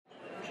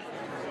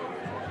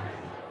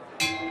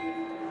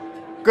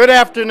Good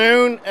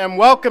afternoon and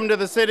welcome to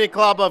the City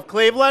Club of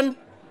Cleveland.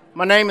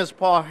 My name is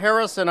Paul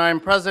Harris and I'm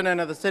president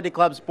of the City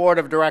Club's Board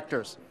of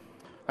Directors.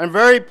 I'm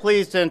very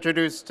pleased to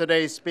introduce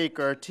today's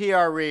speaker,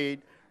 T.R.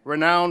 Reid,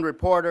 renowned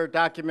reporter,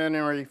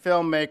 documentary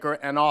filmmaker,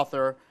 and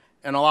author,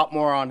 and a lot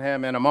more on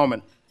him in a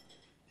moment.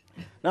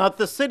 Now at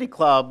the City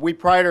Club, we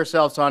pride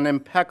ourselves on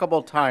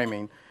impeccable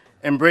timing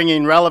in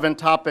bringing relevant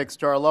topics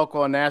to our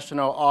local and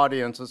national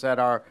audiences at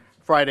our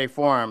Friday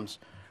forums.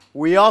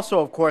 We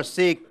also, of course,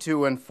 seek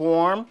to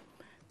inform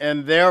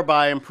and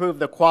thereby improve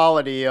the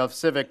quality of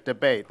civic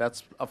debate.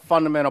 That's a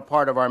fundamental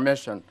part of our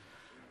mission.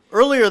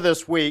 Earlier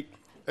this week,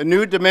 a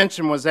new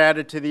dimension was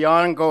added to the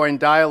ongoing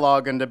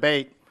dialogue and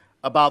debate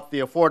about the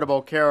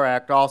Affordable Care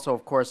Act, also,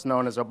 of course,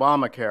 known as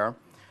Obamacare,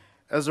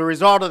 as a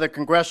result of the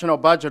Congressional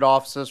Budget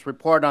Office's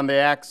report on the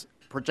Act's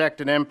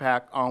projected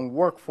impact on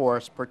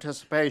workforce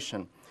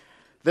participation.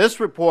 This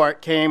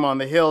report came on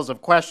the heels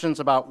of questions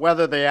about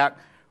whether the Act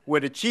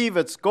would achieve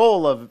its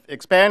goal of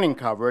expanding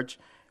coverage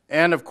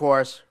and, of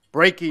course,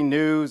 breaking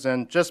news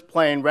and just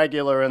plain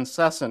regular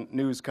incessant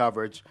news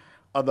coverage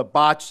of the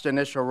botched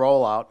initial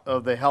rollout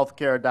of the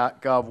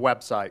healthcare.gov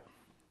website.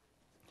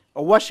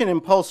 A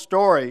Washington Post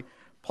story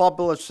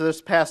published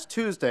this past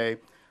Tuesday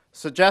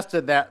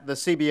suggested that the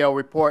CBO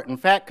report in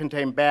fact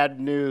contained bad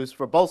news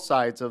for both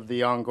sides of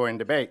the ongoing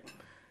debate.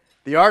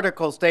 The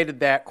article stated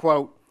that,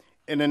 quote,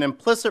 in an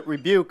implicit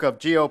rebuke of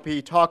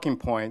GOP talking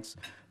points,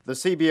 the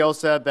CBO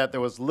said that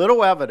there was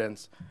little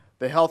evidence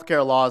the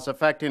healthcare laws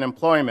affecting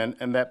employment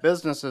and that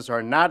businesses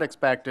are not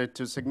expected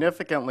to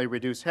significantly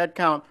reduce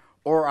headcount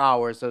or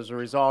hours as a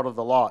result of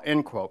the law,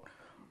 end quote.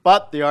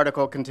 But, the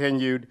article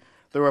continued,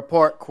 the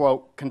report,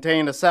 quote,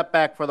 contained a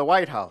setback for the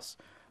White House.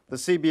 The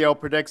CBO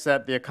predicts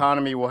that the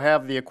economy will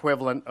have the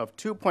equivalent of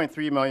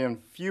 2.3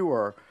 million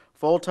fewer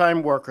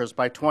full-time workers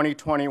by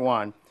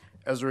 2021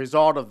 as a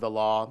result of the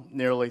law,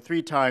 nearly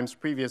 3 times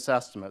previous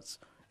estimates,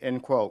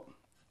 end quote.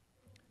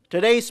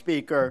 Today's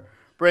speaker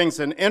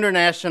brings an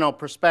international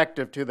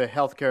perspective to the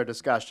healthcare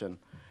discussion.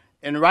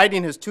 In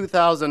writing his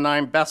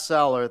 2009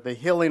 bestseller, The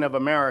Healing of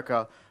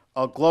America,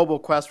 A Global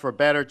Quest for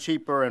Better,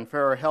 Cheaper, and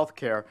Fairer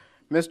Healthcare,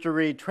 Mr.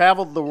 Reid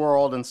traveled the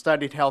world and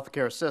studied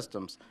healthcare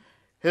systems.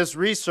 His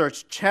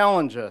research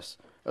challenges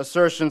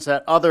assertions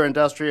that other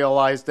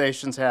industrialized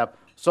nations have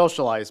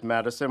socialized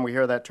medicine, we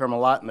hear that term a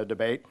lot in the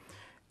debate,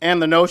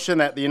 and the notion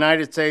that the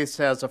United States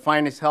has the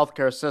finest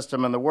healthcare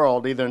system in the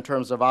world, either in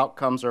terms of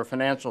outcomes or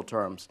financial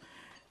terms.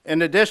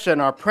 In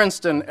addition, our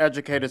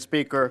Princeton-educated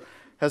speaker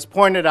has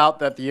pointed out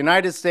that the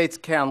United States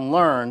can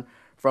learn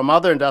from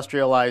other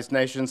industrialized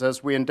nations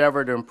as we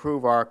endeavor to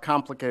improve our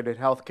complicated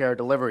healthcare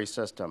delivery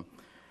system.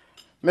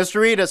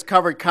 Mr. Reid has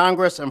covered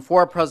Congress and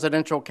 4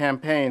 presidential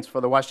campaigns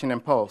for the Washington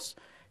Post.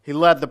 He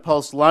led the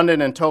Post's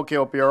London and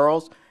Tokyo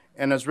bureaus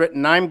and has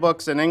written 9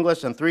 books in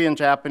English and 3 in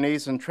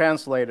Japanese and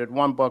translated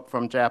 1 book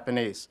from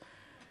Japanese.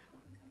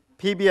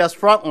 PBS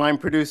Frontline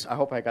produced, I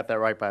hope I got that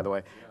right, by the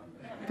way.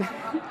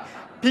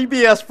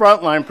 PBS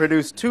Frontline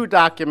produced 2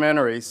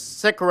 documentaries,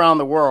 Sick Around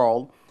the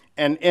World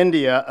and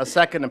India, A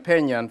Second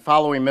Opinion,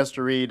 following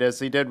Mr. Reid as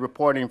he did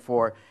reporting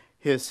for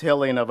his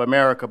Healing of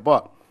America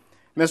book.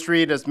 Mr.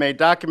 Reid has made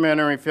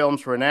documentary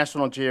films for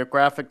National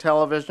Geographic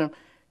Television,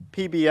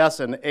 PBS,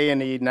 and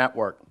A&E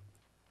Network.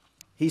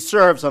 He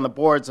serves on the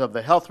boards of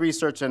the Health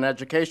Research and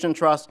Education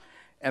Trust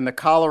and the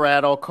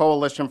Colorado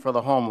Coalition for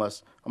the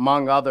Homeless,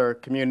 among other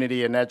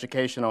community and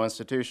educational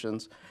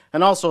institutions,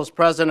 and also is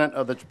president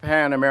of the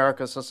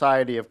Japan-America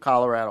Society of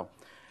Colorado.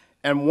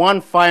 And one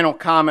final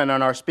comment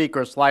on our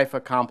speaker's life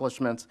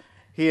accomplishments.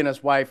 He and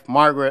his wife,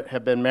 Margaret,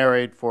 have been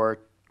married for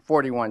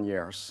 41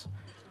 years.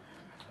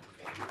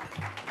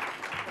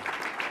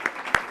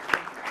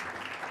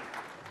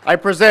 I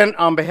present,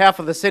 on behalf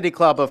of the City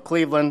Club of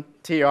Cleveland,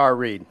 T.R.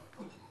 Reid.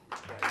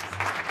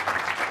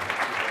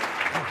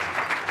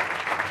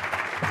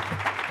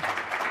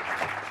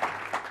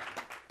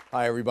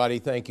 Hi, everybody.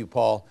 Thank you,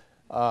 Paul.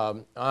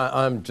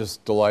 I'm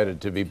just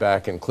delighted to be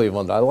back in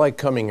Cleveland. I like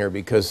coming here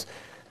because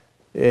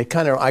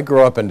I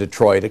grew up in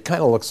Detroit. It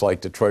kind of looks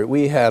like Detroit.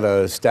 We had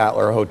a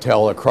Statler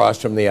Hotel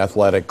across from the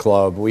athletic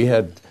club. We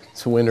had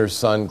winter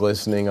sun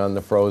glistening on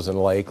the frozen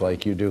lake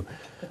like you do.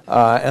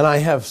 And I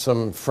have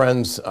some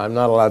friends, I'm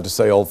not allowed to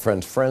say old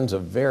friends, friends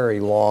of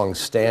very long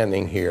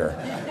standing here.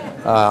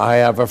 I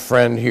have a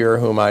friend here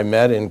whom I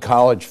met in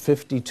college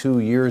 52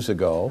 years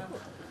ago,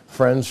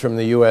 friends from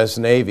the U.S.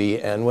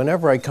 Navy, and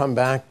whenever I come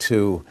back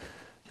to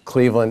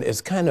Cleveland,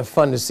 it's kind of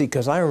fun to see,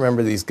 because I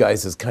remember these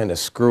guys as kind of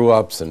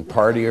screw-ups and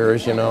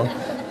partiers, you know.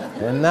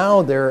 And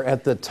now they're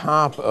at the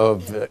top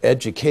of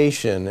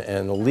education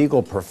and the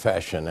legal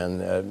profession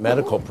and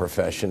medical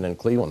profession in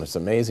Cleveland. It's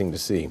amazing to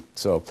see.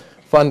 So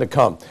fun to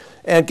come.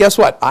 And guess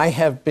what? I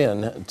have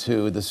been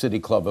to the City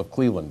Club of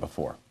Cleveland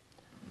before,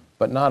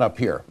 but not up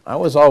here. I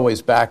was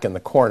always back in the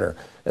corner.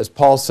 As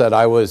Paul said,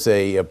 I was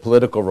a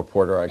political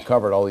reporter. I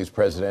covered all these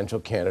presidential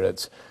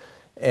candidates,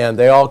 and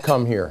they all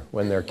come here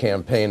when they're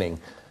campaigning.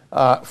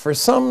 For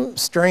some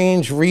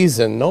strange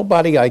reason,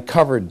 nobody I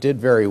covered did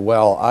very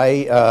well.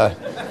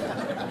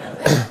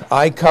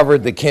 I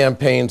covered the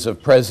campaigns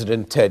of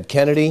President Ted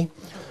Kennedy,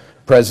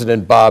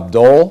 President Bob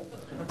Dole,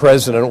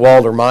 President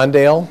Walter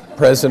Mondale,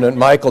 President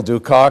Michael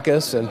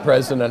Dukakis, and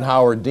President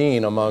Howard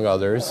Dean, among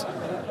others.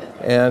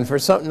 And for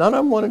some, none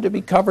of them wanted to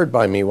be covered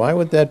by me. Why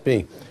would that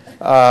be?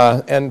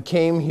 And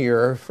came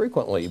here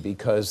frequently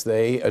because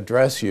they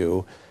address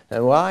you.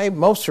 And what I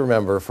most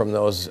remember from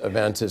those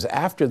events is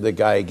after the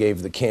guy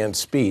gave the canned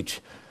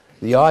speech,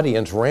 the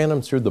audience ran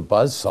him through the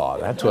buzzsaw.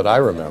 That's what I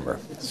remember.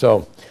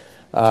 So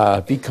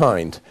be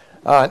kind.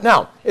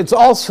 Now, it's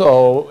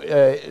also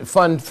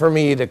fun for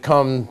me to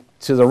come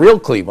to the real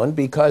Cleveland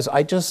because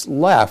I just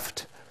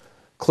left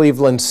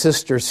Cleveland's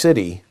sister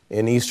city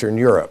in Eastern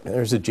Europe.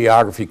 There's a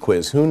geography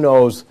quiz. Who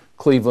knows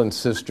Cleveland's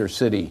sister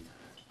city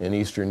in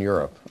Eastern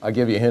Europe? I'll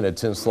give you a hint,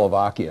 it's in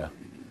Slovakia.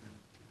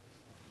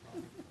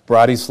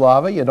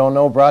 Bratislava, you don't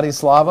know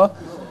Bratislava?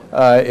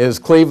 Is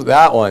Cleveland,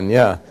 that one,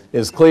 yeah,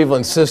 is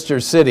Cleveland's sister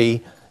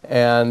city.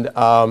 And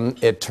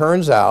it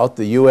turns out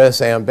the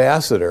U.S.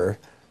 ambassador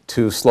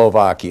to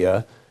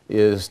Slovakia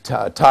is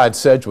Todd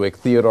Sedgwick,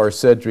 Theodore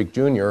Sedgwick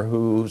Jr.,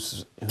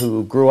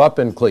 who grew up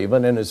in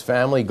Cleveland, and his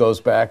family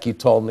goes back, he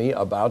told me,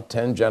 about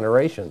 10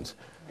 generations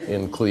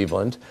in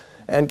Cleveland.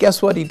 And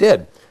guess what he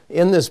did?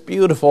 In this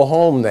beautiful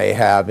home they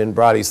have in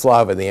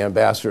Bratislava, the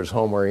ambassador's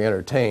home where he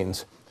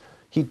entertains,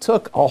 he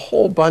took a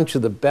whole bunch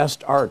of the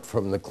best art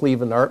from the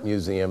Cleveland Art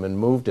Museum and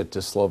moved it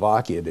to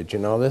Slovakia. Did you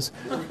know this?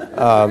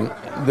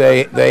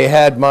 They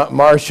had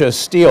Marcia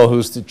Steele,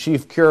 who's the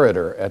chief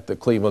curator at the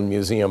Cleveland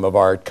Museum of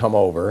Art, come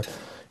over.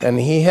 And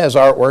he has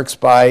artworks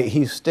by,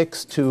 he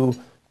sticks to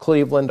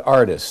Cleveland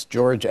artists,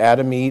 George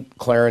Adamite,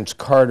 Clarence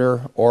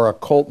Carter, Ora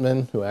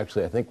Coltman, who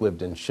actually I think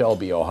lived in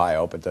Shelby,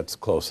 Ohio, but that's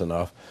close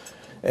enough,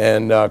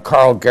 and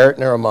Carl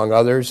Gertner, among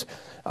others.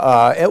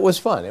 It was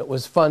fun. It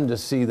was fun to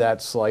see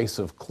that slice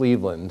of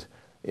Cleveland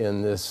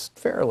in this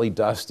fairly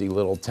dusty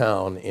little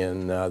town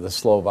in the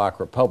Slovak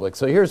Republic.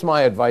 So here's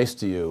my advice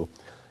to you.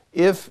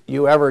 If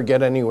you ever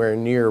get anywhere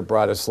near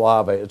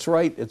Bratislava,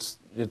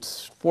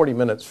 it's 40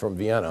 minutes from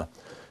Vienna.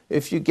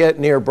 If you get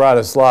near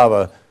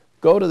Bratislava,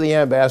 go to the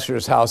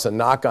ambassador's house and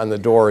knock on the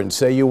door and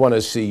say you want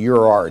to see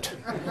your art,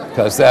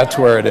 because that's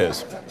where it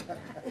is.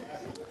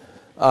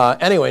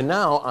 Anyway,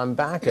 now I'm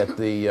back at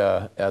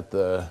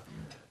the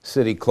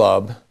City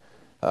Club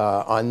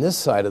on this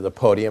side of the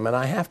podium, and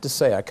I have to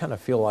say I kind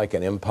of feel like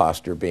an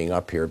imposter being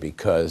up here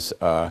because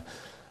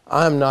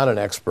I'm not an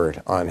expert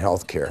on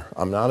healthcare.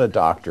 I'm not a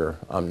doctor.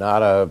 I'm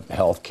not a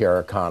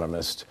healthcare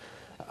economist.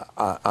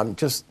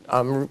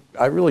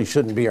 I really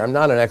shouldn't be here. I'm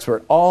not an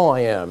expert. All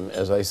I am,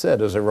 as I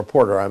said, is a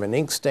reporter. I'm an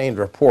ink-stained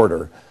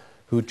reporter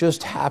who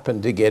just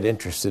happened to get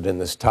interested in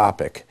this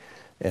topic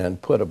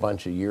and put a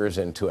bunch of years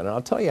into it. And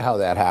I'll tell you how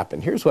that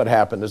happened. Here's what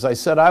happened. As I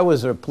said, I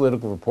was a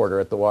political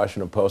reporter at the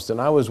Washington Post, and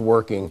I was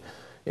working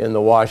in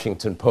the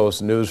Washington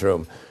Post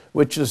newsroom,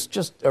 which is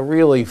just a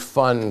really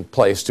fun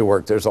place to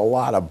work. There's a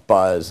lot of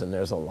buzz, and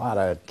there's a lot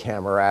of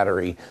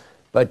camaraderie.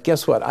 But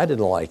guess what? I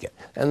didn't like it.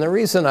 And the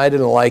reason I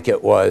didn't like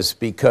it was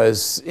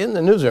because in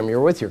the newsroom, you're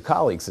with your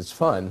colleagues, it's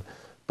fun,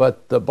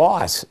 but the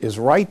boss is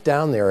right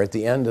down there at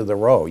the end of the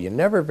row. You're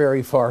never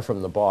very far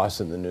from the boss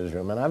in the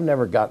newsroom, and I've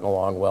never gotten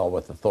along well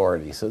with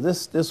authority. So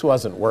this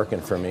wasn't working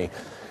for me.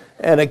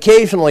 And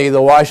occasionally,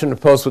 the Washington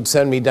Post would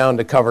send me down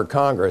to cover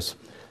Congress.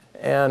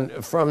 And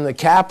from the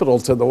Capitol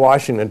to the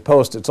Washington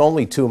Post, it's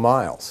only 2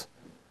 miles.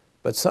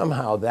 But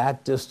somehow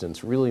that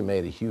distance really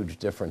made a huge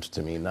difference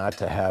to me not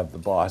to have the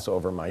boss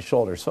over my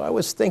shoulder. So I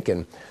was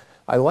thinking,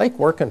 I like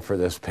working for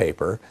this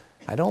paper.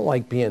 I don't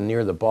like being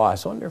near the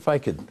boss. I wonder if I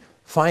could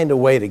find a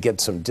way to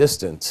get some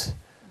distance.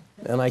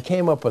 And I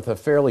came up with a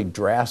fairly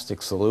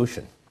drastic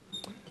solution.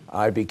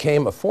 I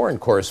became a foreign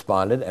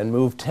correspondent and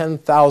moved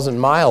 10,000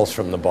 miles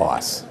from the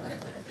boss.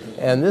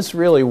 And this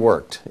really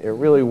worked. It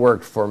really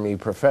worked for me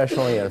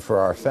professionally and for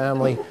our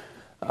family.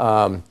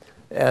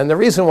 And the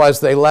reason was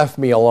they left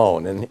me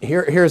alone. And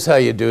here's how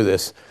you do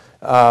this.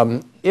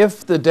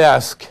 If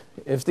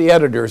the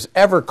editors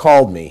ever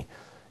called me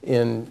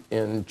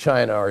in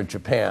China or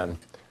Japan,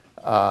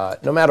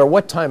 no matter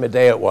what time of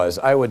day it was,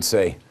 I would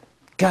say,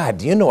 God,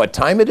 do you know what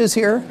time it is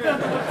here?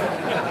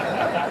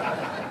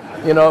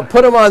 You know,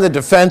 put them on the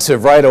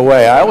defensive right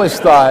away. I always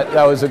thought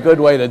that was a good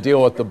way to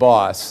deal with the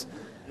boss.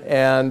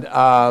 And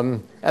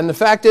the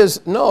fact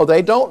is, no,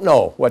 they don't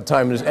know what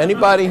time it is.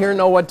 Anybody here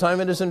know what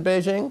time it is in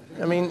Beijing?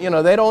 I mean, you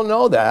know, they don't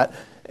know that.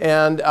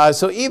 And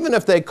so even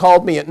if they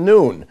called me at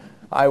noon,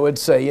 I would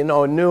say, you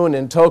know, noon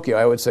in Tokyo,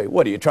 I would say,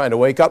 what, are you trying to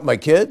wake up my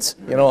kids?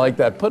 You know, like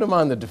that. Put them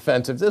on the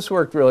defensive. This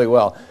worked really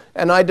well.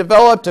 And I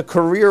developed a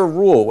career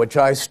rule, which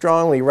I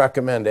strongly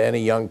recommend to any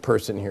young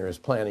person here who's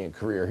planning a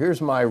career.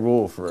 Here's my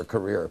rule for a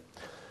career.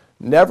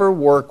 Never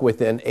work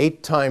within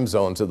 8 time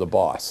zones of the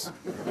boss.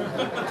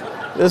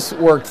 This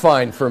worked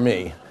fine for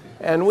me.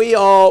 And we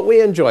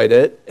enjoyed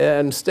it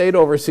and stayed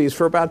overseas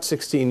for about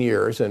 16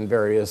 years in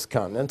various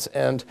continents.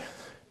 And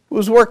it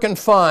was working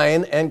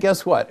fine. And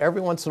guess what? Every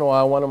once in a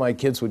while, one of my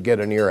kids would get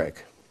an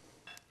earache.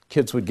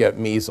 Kids would get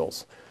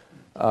measles.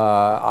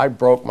 I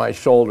broke my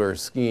shoulder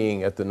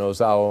skiing at the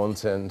Nozawa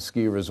Onsen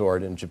ski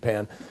resort in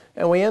Japan.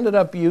 And we ended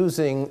up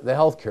using the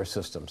healthcare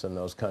systems in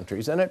those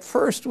countries. And at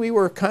first, we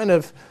were kind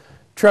of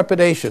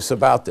trepidatious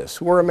about this.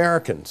 We're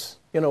Americans.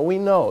 You know, we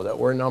know that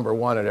we're number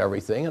one at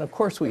everything, and of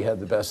course we had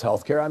the best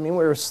health care. I mean,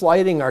 we were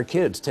slighting our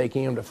kids,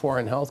 taking them to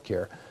foreign health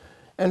care.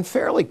 And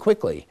fairly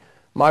quickly,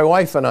 my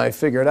wife and I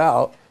figured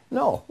out,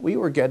 no, we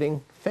were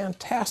getting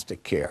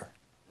fantastic care,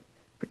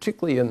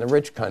 particularly in the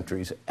rich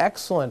countries.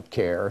 Excellent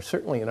care,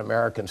 certainly an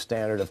American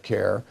standard of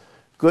care,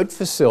 good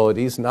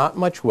facilities, not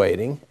much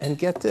waiting, and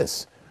get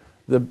this,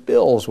 the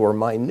bills were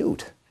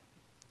minute.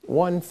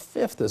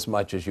 1/5 as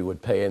much as you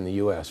would pay in the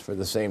US for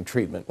the same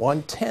treatment,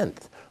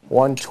 1/10,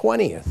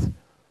 1/20th.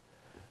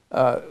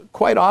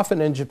 Quite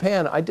often in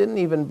Japan, I didn't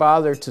even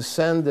bother to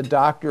send the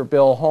doctor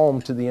bill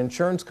home to the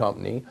insurance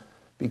company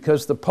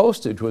because the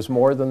postage was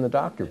more than the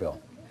doctor bill.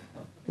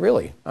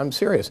 Really, I'm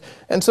serious.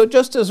 And so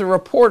just as a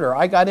reporter,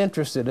 I got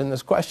interested in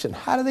this question.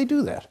 How do they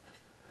do that?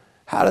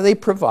 How do they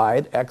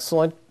provide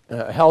excellent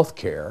health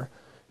care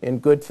in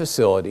good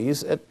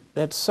facilities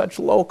at such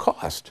low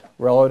cost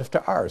relative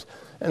to ours?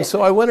 And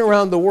so I went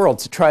around the world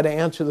to try to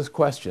answer this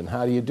question.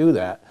 How do you do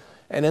that?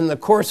 And in the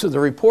course of the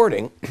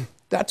reporting,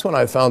 that's when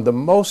I found the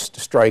most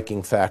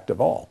striking fact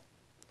of all.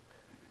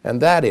 And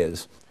that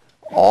is,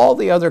 all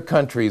the other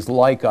countries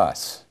like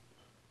us,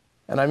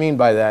 and I mean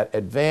by that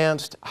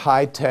advanced,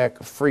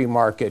 high-tech, free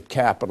market,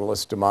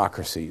 capitalist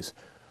democracies,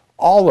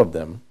 all of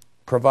them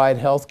provide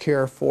health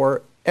care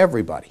for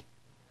everybody.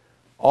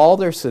 All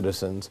their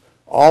citizens,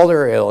 all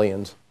their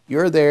aliens,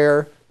 you're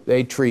there,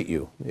 they treat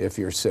you if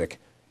you're sick.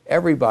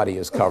 Everybody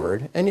is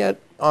covered, and yet,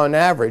 on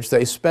average,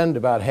 they spend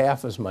about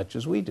half as much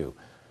as we do.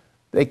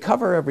 They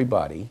cover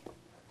everybody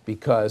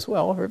because,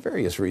 well, for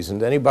various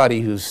reasons.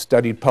 Anybody who's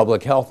studied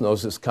public health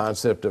knows this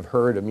concept of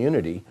herd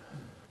immunity.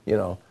 You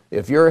know,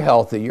 if you're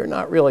healthy, you're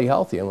not really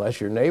healthy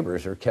unless your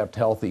neighbors are kept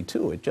healthy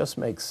too. It just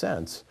makes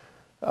sense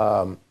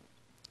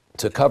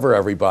to cover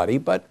everybody,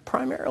 but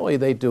primarily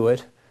they do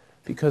it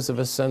because of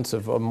a sense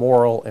of a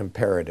moral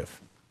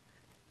imperative.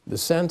 The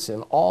sense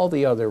in all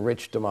the other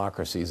rich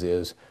democracies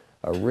is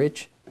a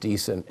rich,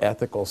 decent,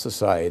 ethical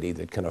society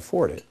that can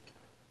afford it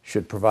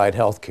should provide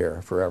health care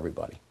for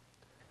everybody.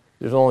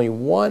 There's only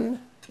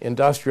one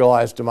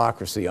industrialized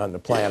democracy on the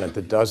planet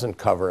that doesn't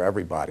cover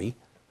everybody.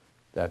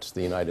 That's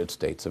the United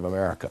States of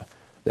America.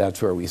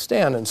 That's where we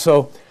stand. And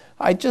so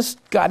I just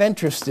got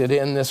interested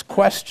in this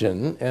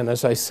question, and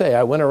as I say,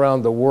 I went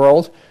around the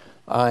world.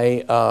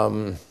 I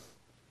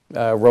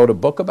wrote a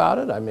book about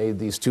it. I made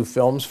these 2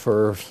 films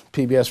for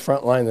PBS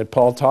Frontline that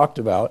Paul talked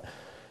about,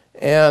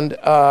 and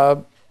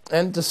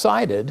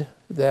decided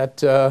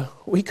that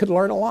we could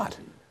learn a lot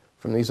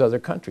from these other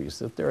countries,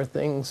 that there are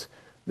things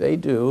they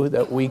do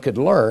that we could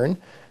learn.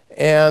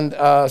 And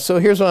so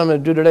here's what I'm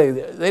going to do today.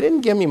 They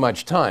didn't give me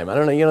much time. I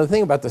don't know, you know, the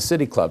thing about the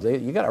City Club,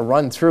 you got to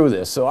run through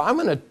this. So I'm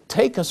going to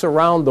take us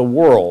around the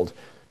world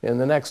in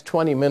the next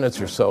 20 minutes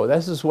or so.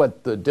 This is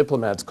what the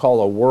diplomats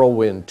call a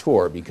whirlwind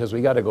tour, because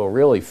we got to go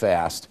really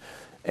fast.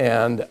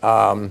 And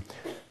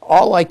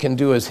all I can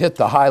do is hit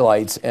the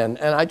highlights. And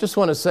I just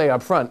want to say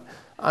up front,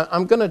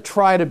 I'm going to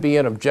try to be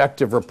an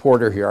objective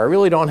reporter here. I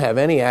really don't have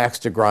any axe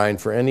to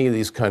grind for any of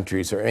these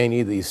countries or any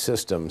of these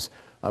systems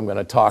I'm going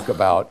to talk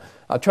about.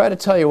 I'll try to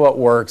tell you what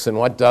works and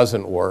what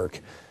doesn't work.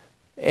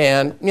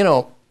 And, you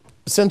know,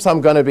 since I'm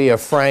going to be a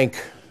frank,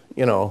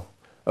 you know,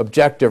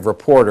 objective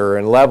reporter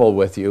and level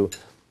with you,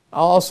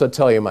 I'll also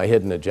tell you my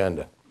hidden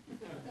agenda.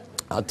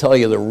 I'll tell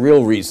you the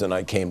real reason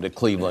I came to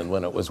Cleveland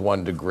when it was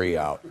 1 degree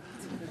out.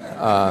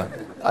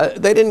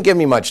 They didn't give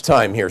me much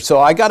time here, so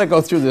I got to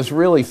go through this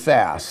really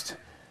fast.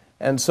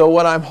 And so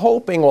what I'm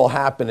hoping will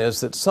happen is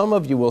that some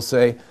of you will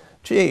say,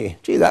 gee,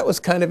 that was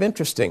kind of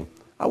interesting.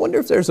 I wonder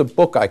if there's a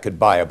book I could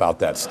buy about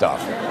that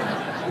stuff.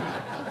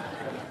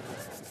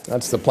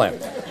 That's the plan.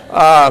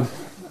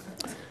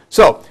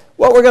 So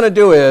what we're going to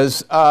do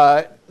is,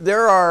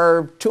 there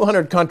are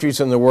 200 countries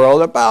in the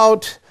world,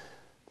 about,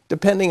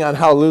 depending on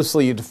how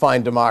loosely you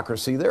define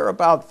democracy, there are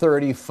about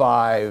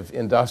 35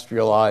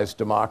 industrialized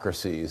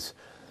democracies.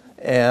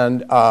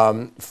 And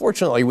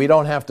fortunately, we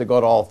don't have to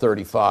go to all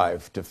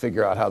 35 to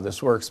figure out how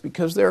this works,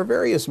 because there are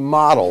various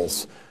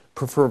models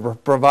for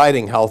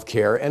providing health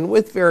care, and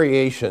with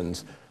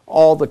variations,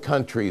 all the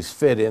countries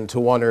fit into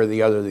one or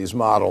the other of these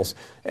models.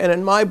 And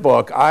in my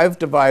book, I've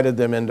divided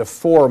them into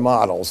 4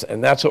 models,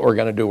 and that's what we're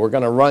going to do. We're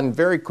going to run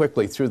very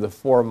quickly through the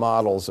 4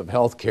 models of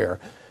health care.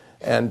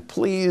 And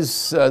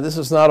please, this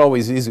is not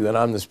always easy when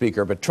I'm the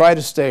speaker, but try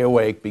to stay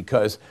awake,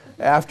 because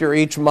after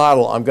each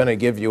model, I'm going to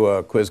give you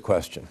a quiz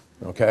question,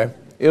 okay?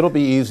 It'll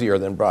be easier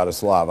than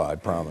Bratislava, I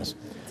promise.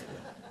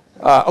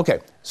 Okay,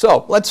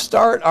 so let's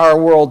start our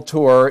world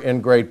tour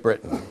in Great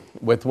Britain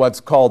with what's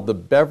called the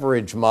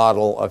Beveridge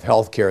model of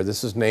healthcare.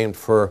 This is named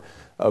for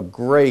a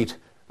great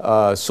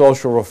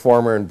social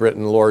reformer in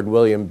Britain, Lord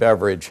William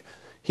Beveridge.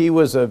 He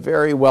was a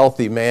very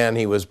wealthy man.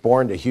 He was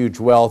born to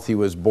huge wealth. He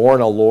was born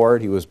a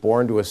lord. He was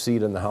born to a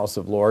seat in the House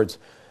of Lords.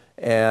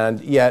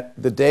 And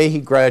yet, the day he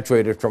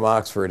graduated from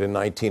Oxford in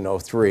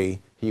 1903,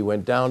 he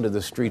went down to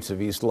the streets of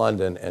East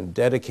London and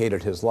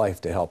dedicated his life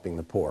to helping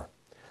the poor.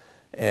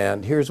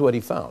 And here's what he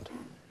found.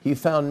 He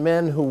found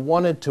men who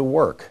wanted to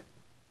work,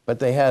 but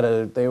they had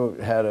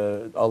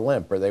a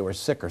limp or they were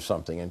sick or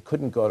something and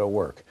couldn't go to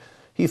work.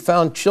 He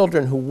found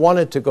children who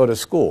wanted to go to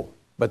school,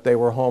 but they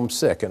were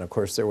homesick, and of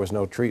course there was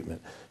no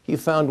treatment. He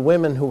found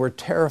women who were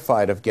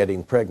terrified of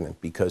getting pregnant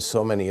because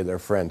so many of their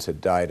friends had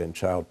died in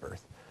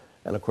childbirth.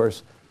 And of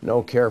course,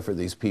 no care for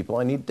these people,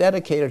 and he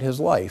dedicated his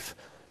life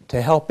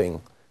to helping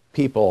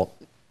people,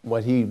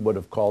 what he would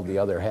have called the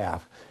other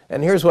half.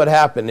 And here's what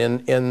happened.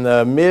 In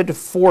the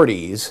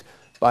mid-40s,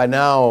 by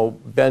now,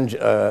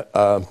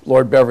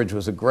 Lord Beveridge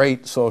was a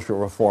great social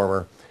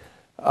reformer.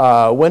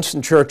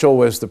 Winston Churchill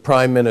was the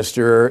prime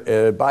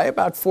minister. By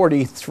about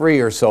 43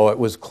 or so, it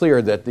was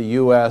clear that the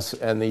US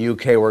and the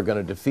UK were going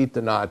to defeat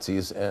the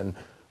Nazis and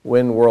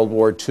win World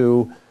War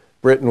II.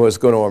 Britain was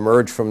going to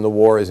emerge from the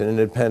war as an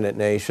independent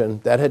nation.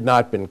 That had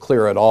not been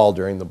clear at all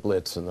during the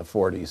Blitz in the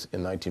 40s,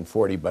 in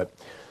 1940. But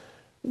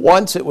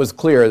once it was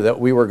clear that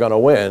we were going to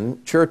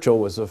win, Churchill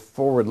was a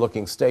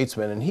forward-looking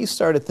statesman, and he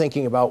started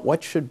thinking about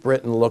what should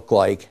Britain look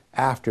like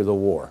after the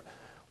war.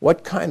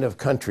 What kind of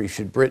country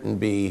should Britain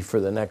be for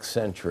the next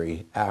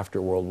century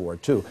after World War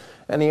II?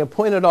 And he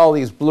appointed all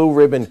these blue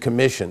ribbon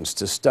commissions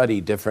to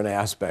study different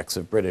aspects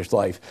of British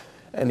life.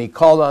 And he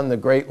called on the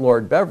great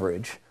Lord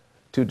Beveridge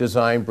to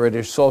design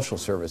British social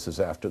services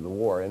after the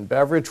war. And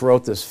Beveridge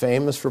wrote this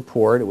famous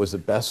report. It was a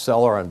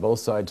bestseller on both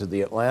sides of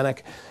the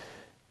Atlantic,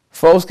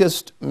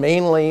 focused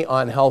mainly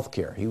on health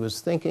care. He was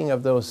thinking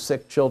of those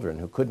sick children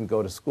who couldn't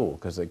go to school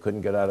because they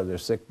couldn't get out of their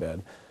sick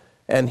bed.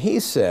 And he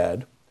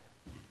said,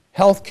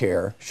 health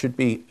care should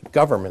be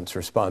government's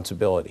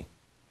responsibility.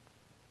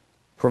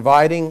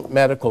 Providing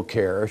medical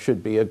care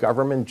should be a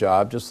government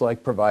job, just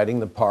like providing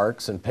the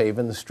parks and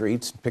paving the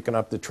streets, picking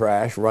up the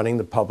trash, running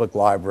the public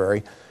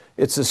library.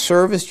 It's a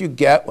service you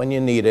get when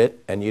you need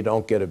it, and you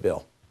don't get a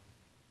bill.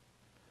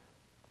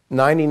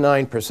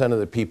 99% of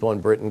the people in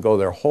Britain go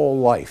their whole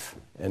life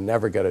and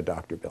never get a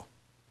doctor bill.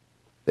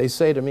 They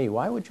say to me,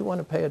 why would you want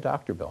to pay a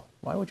doctor bill?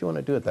 Why would you want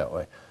to do it that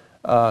way?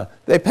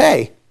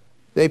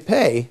 They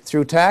pay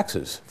through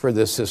taxes for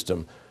this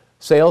system.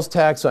 Sales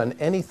tax on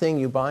anything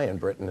you buy in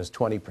Britain is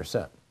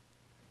 20%.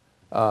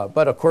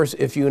 But of course,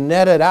 if you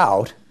net it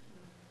out,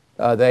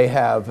 they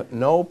have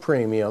no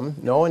premium,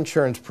 no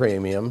insurance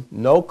premium,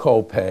 no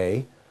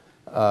copay,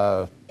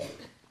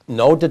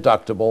 no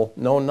deductible,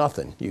 no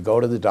nothing. You go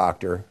to the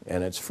doctor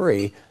and it's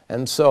free.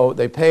 And so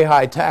they pay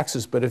high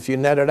taxes, but if you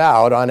net it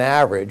out, on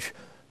average,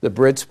 the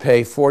Brits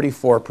pay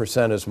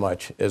 44% as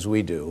much as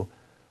we do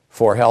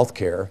for health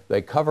care.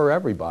 They cover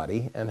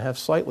everybody and have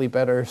slightly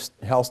better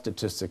health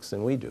statistics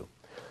than we do.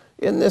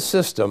 In this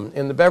system,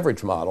 in the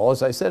Beveridge model,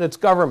 as I said, it's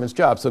government's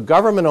job. So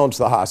government owns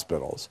the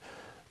hospitals.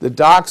 The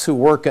docs who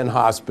work in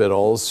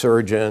hospitals,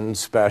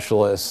 surgeons,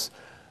 specialists,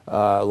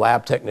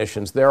 lab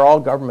technicians, they're all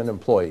government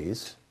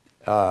employees.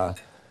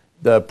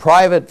 The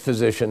private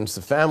physicians,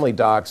 the family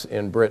docs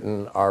in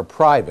Britain are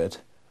private.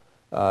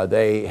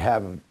 They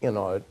have,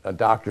 a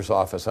doctor's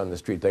office on the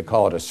street. They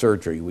call it a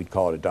surgery. We'd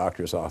call it a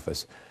doctor's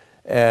office.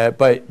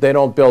 But they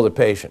don't bill the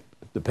patient.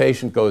 The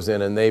patient goes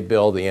in and they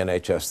bill the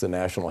NHS, the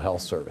National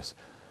Health Service.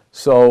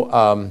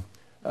 So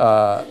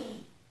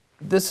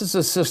this is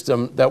a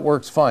system that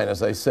works fine.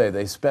 As I say,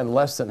 they spend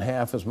less than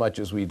half as much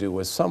as we do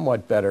with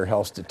somewhat better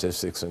health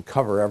statistics and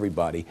cover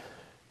everybody.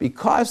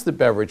 Because the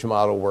Beveridge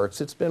model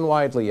works, it's been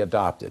widely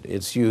adopted.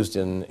 It's used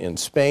in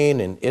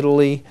Spain, in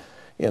Italy,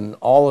 in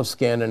all of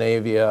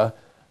Scandinavia,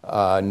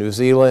 New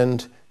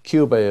Zealand.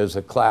 Cuba is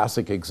a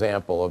classic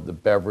example of the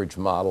Beveridge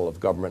model of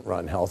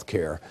government-run health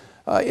care.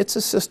 It's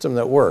a system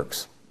that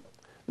works.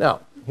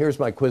 Now, here's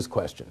my quiz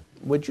question.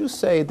 Would you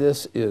say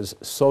this is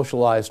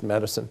socialized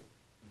medicine?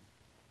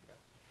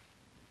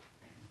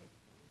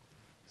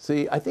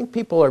 See, I think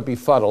people are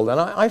befuddled, and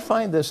I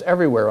find this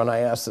everywhere when I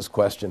ask this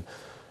question.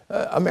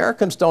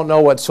 Americans don't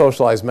know what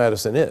socialized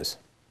medicine is.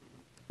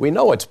 We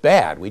know it's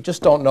bad, we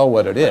just don't know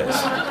what it is.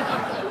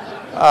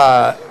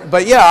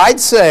 But yeah, I'd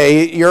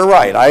say you're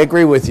right. I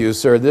agree with you,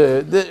 sir.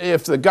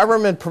 If the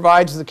government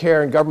provides the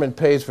care and government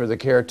pays for the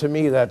care, to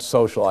me that's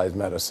socialized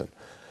medicine.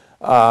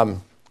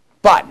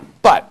 But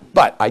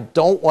I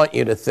don't want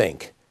you to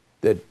think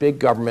that big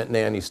government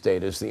nanny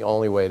state is the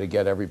only way to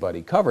get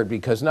everybody covered,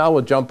 because now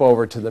we'll jump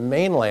over to the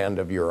mainland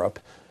of Europe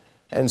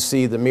and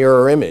see the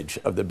mirror image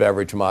of the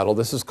Beveridge model.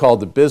 This is called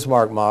the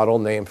Bismarck model,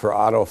 named for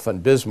Otto von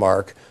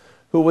Bismarck,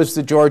 who was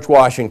the George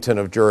Washington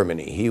of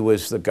Germany. He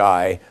was the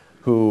guy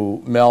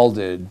who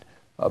melded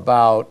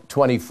about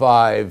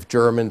 25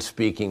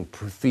 German-speaking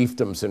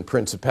fiefdoms and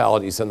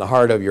principalities in the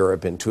heart of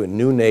Europe into a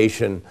new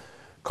nation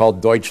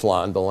called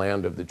Deutschland, the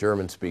land of the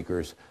German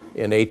speakers,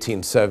 in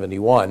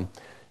 1871.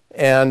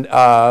 And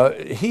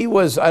he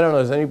was, I don't know,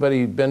 has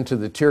anybody been to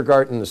the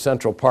Tiergarten, the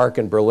Central Park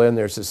in Berlin?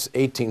 There's this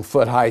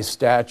 18-foot-high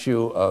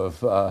statue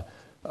of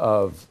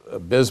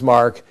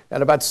Bismarck,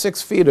 and about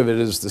 6 feet of it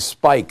is the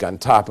spike on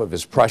top of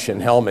his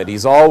Prussian helmet.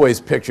 He's always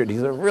pictured,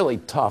 he's a really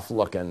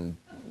tough-looking,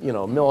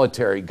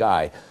 military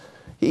guy.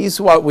 He's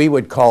what we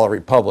would call a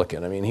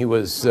Republican. I mean, he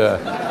was, he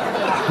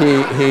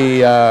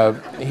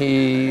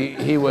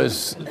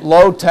was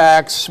low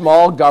tax,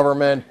 small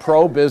government,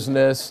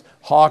 pro-business,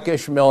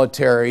 hawkish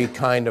military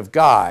kind of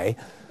guy.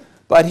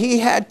 But he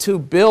had to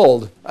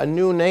build a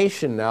new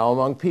nation now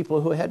among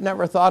people who had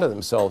never thought of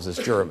themselves as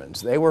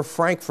Germans. They were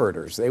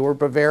Frankfurters, they were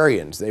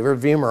Bavarians, they were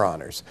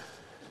Weimaraners.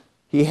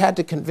 He had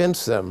to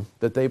convince them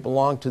that they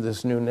belonged to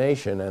this new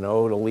nation and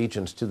owed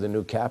allegiance to the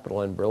new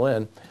capital in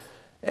Berlin.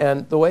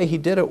 And the way he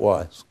did it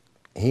was,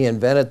 he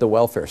invented the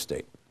welfare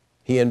state.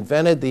 He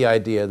invented the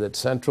idea that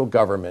central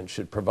government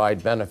should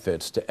provide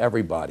benefits to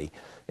everybody.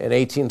 In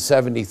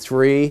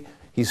 1873,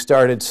 he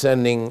started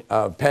sending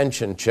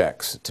pension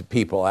checks to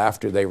people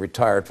after they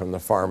retired from the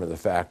farm or the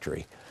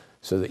factory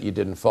so that you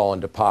didn't fall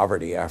into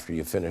poverty after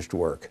you finished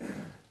work.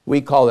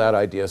 We call that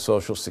idea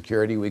Social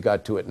Security. We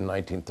got to it in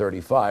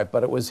 1935,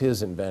 but it was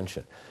his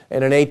invention.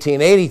 And in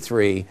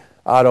 1883,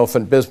 Otto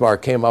von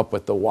Bismarck came up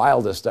with the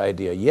wildest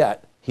idea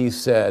yet. He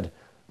said,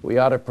 we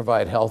ought to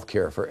provide health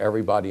care for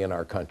everybody in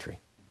our country.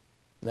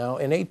 Now,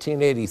 in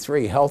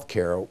 1883, health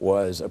care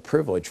was a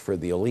privilege for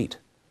the elite.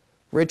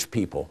 Rich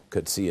people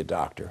could see a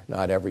doctor,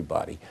 not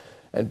everybody.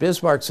 And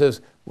Bismarck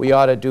says, we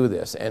ought to do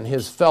this. And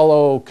his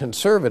fellow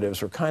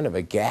conservatives were kind of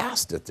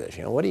aghast at this.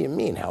 You know, what do you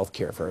mean health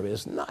care for everybody?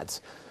 It's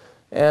nuts.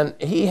 And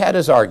he had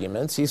his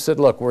arguments. He said,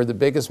 look, we're the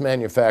biggest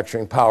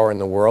manufacturing power in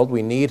the world.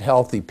 We need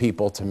healthy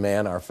people to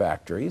man our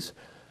factories.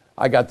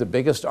 I got the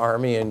biggest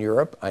army in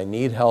Europe. I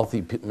need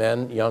healthy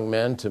men, young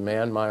men, to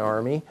man my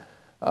army.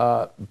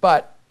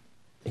 But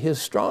his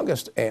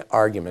strongest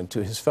argument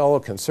to his fellow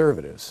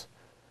conservatives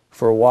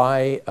for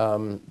why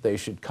they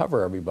should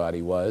cover everybody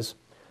was,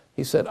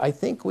 he said, I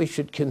think we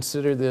should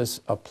consider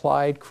this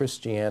applied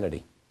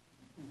Christianity.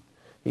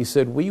 He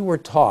said, we were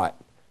taught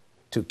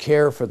to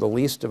care for the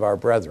least of our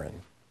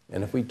brethren,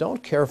 and if we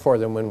don't care for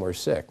them when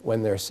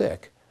they're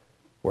sick,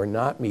 we're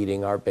not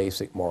meeting our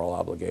basic moral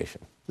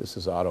obligation. This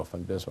is Otto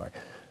von Bismarck.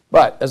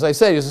 But, as I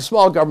said, he's a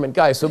small government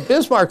guy, so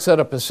Bismarck set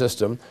up a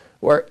system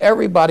where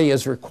everybody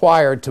is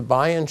required to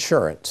buy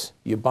insurance.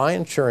 You buy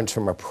insurance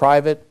from a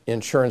private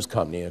insurance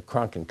company, a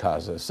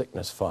Krankenkasse, a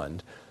sickness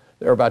fund.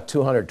 There are about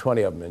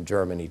 220 of them in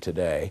Germany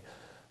today.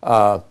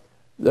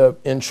 The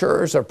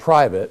insurers are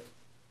private,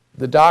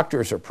 the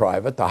doctors are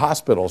private, the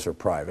hospitals are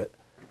private,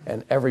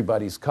 and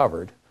everybody's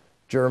covered.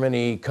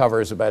 Germany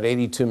covers about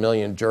 82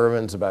 million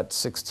Germans, about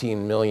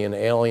 16 million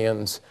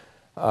aliens.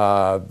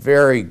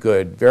 Very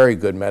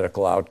good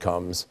medical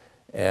outcomes.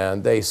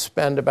 And they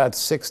spend about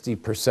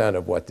 60%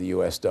 of what the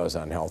U.S. does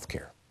on health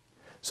care.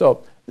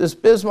 So this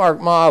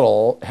Bismarck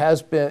model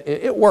has been,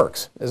 it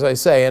works, as I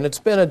say, and it's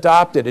been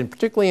adopted, and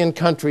particularly in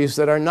countries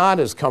that are not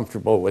as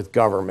comfortable with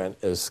government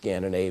as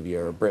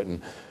Scandinavia or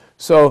Britain.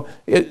 So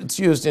it's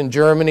used in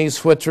Germany,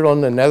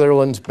 Switzerland, the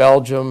Netherlands,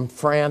 Belgium,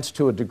 France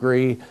to a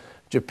degree.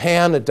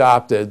 Japan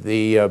adopted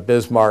the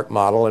Bismarck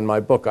model. In my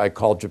book, I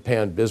call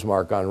Japan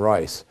Bismarck on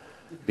rice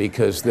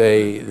because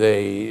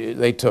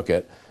they took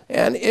it.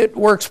 And it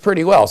works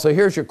pretty well. So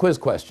here's your quiz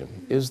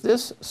question. Is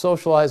this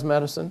socialized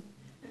medicine?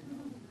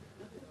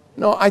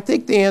 No, I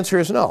think the answer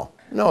is no.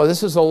 No,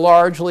 this is a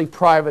largely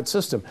private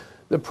system.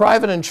 The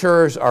private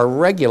insurers are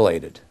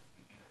regulated.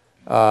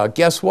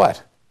 Guess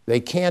what? They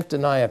can't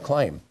deny a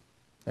claim.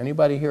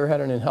 Anybody here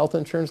had a health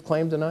insurance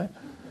claim denied?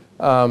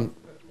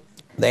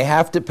 They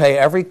have to pay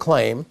every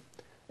claim.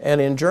 And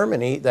in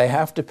Germany, they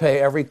have to pay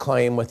every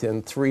claim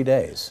within 3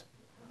 days.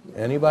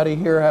 Anybody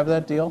here have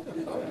that deal?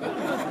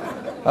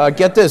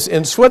 Get this,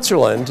 in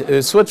Switzerland,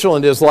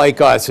 Switzerland is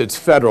like us, it's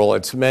federal,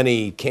 it's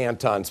many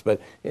cantons, but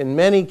in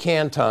many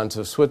cantons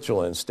of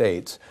Switzerland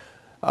states,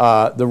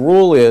 the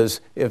rule is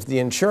if the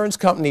insurance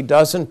company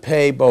doesn't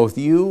pay both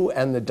you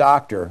and the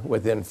doctor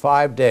within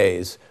 5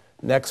 days,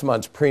 next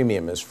month's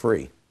premium is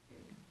free.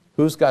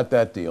 Who's got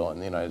that deal in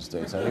the United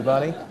States?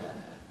 Anybody?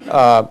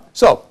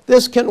 So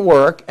this can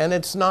work, and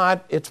it's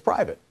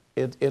private.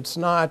 It's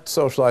not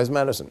socialized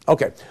medicine.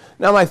 Okay,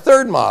 now my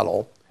third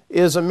model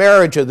is a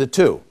marriage of the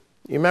two.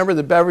 You remember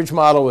the Beveridge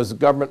model was a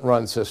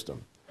government-run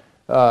system.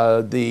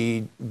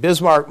 The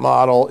Bismarck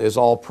model is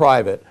all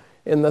private.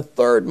 In the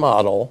third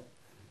model,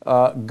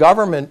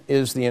 government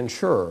is the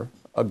insurer.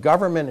 A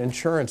government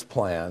insurance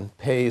plan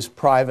pays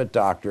private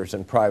doctors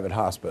and private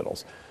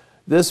hospitals.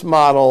 This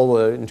model,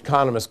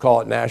 economists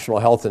call it national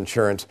health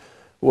insurance,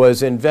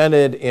 was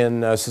invented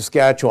in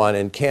Saskatchewan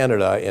in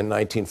Canada in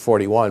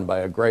 1941 by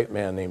a great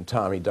man named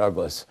Tommy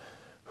Douglas.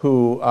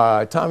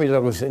 Tommy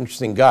Douglas is an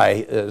interesting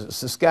guy.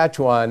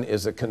 Saskatchewan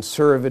is a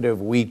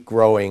conservative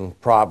wheat-growing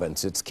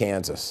province. It's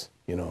Kansas,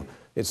 you know.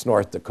 It's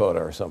North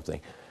Dakota or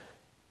something.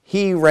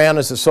 He ran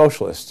as a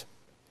socialist.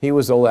 He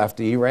was a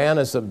lefty. He ran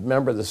as a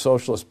member of the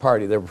Socialist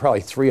Party. There were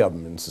probably 3 of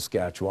them in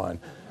Saskatchewan.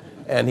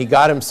 And he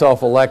got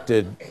himself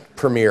elected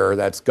premier,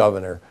 that's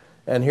governor.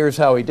 And here's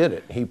how he did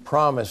it. He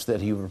promised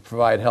that he would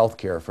provide health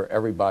care for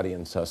everybody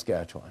in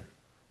Saskatchewan.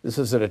 This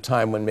is at a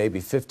time when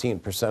maybe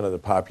 15% of the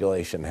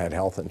population had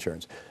health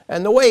insurance.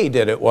 And the way he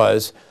did it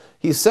was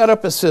he set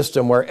up a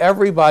system where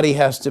everybody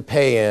has to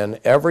pay in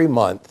every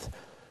month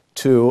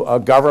to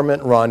a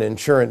government-run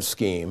insurance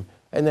scheme,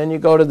 and then you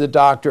go to the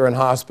doctor and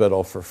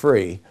hospital for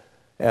free,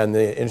 and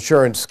the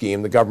insurance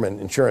scheme, the government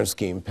insurance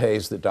scheme,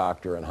 pays the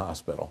doctor and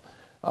hospital.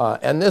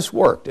 And this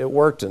worked. It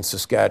worked in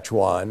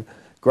Saskatchewan.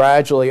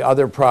 Gradually,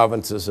 other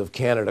provinces of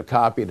Canada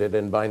copied it,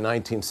 and by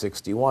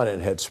 1961,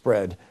 it had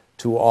spread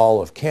to all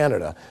of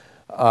Canada.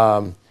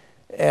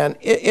 And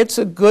it's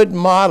a good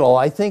model.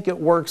 I think it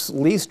works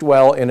least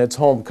well in its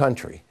home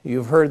country.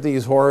 You've heard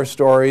these horror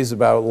stories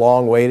about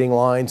long waiting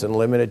lines and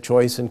limited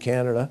choice in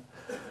Canada.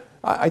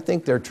 I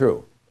think they're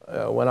true.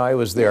 When I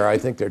was there, I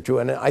think they're true.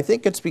 And I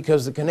think it's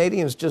because the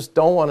Canadians just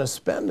don't want to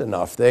spend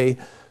enough. They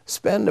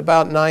spend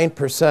about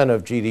 9%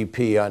 of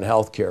GDP on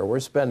health care.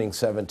 We're spending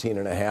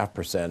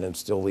 17.5% and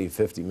still leave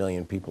 50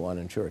 million people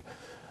uninsured.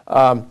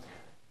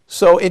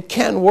 So it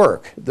can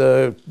work.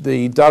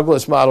 The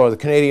Douglas model, or the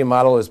Canadian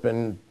model, has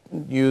been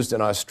used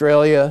in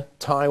Australia,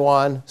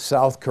 Taiwan,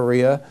 South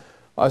Korea.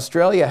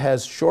 Australia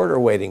has shorter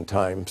waiting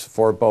times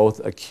for both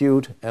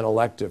acute and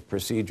elective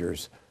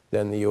procedures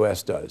than the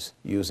US does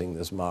using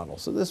this model.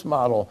 So this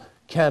model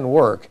can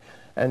work.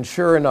 And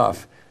sure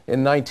enough,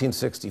 in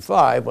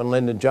 1965, when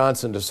Lyndon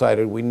Johnson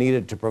decided we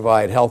needed to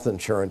provide health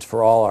insurance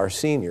for all our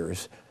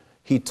seniors,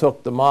 he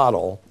took the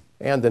model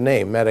and the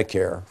name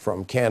Medicare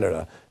from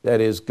Canada, that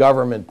is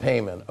government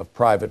payment of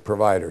private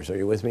providers. Are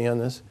you with me on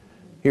this?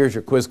 Here's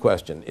your quiz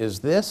question. Is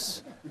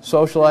this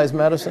socialized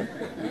medicine?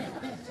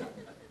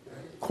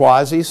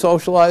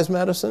 Quasi-socialized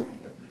medicine?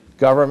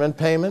 Government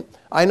payment?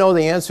 I know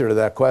the answer to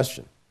that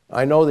question.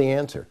 I know the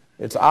answer.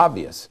 It's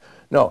obvious.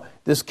 No,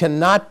 this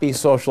cannot be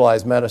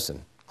socialized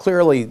medicine.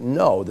 Clearly,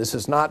 no, this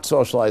is not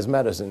socialized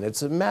medicine.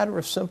 It's a matter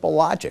of simple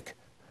logic.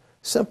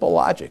 Simple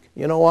logic.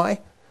 You know why?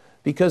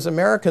 Because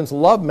Americans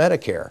love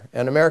Medicare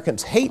and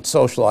Americans hate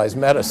socialized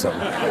medicine.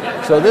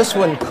 So this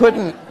one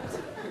couldn't.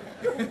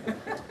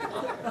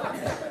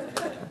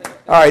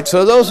 All right,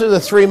 so those are the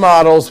three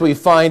models we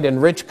find in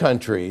rich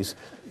countries.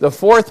 The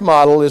fourth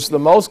model is the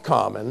most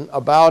common.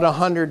 About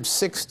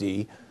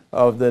 160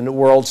 of the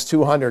world's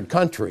 200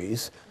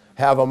 countries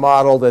have a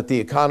model that the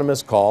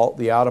economists call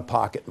the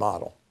out-of-pocket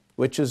model,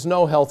 which is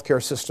no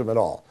healthcare system at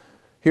all.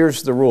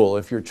 Here's the rule.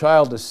 If your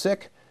child is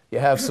sick, you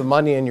have some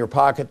money in your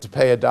pocket to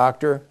pay a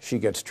doctor, she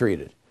gets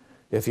treated.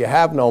 If you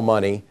have no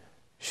money,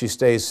 she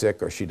stays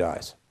sick or she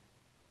dies.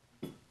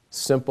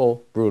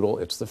 Simple, brutal,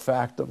 it's the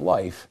fact of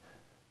life,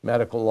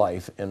 medical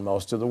life in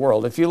most of the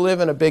world. If you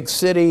live in a big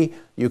city,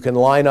 you can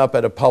line up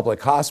at a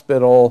public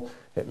hospital.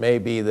 It may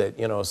be that,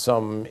 you know,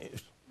 some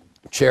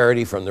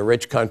charity from the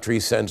rich country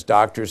sends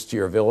doctors to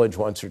your village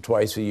once or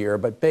twice a year,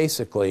 but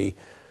basically,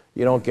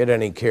 you don't get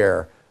any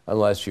care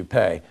unless you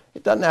pay.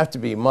 It doesn't have to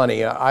be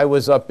money. I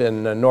was up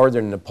in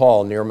northern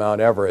Nepal near Mount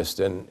Everest,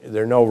 and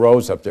there are no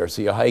roads up there,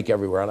 so you hike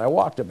everywhere. And I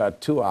walked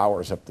about 2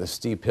 hours up this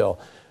steep hill,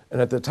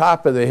 and at the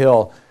top of the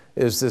hill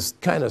is this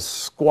kind of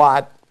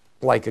squat,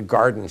 like a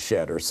garden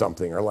shed or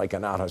something, or like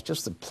an outhouse,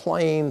 just a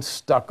plain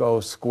stucco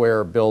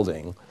square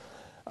building.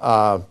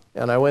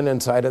 And I went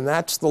inside, and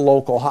that's the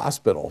local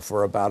hospital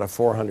for about a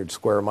 400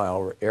 square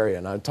mile area.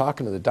 And I'm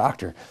talking to the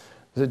doctor.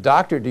 I said,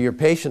 "Doctor, do your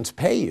patients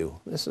pay you?"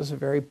 This is a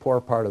very poor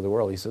part of the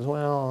world. He says,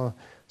 "Well,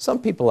 some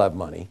people have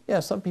money.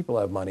 Yeah, some people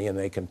have money and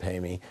they can pay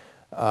me."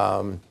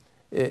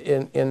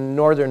 In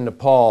northern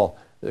Nepal,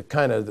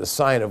 the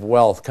sign of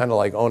wealth, kind of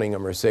like owning a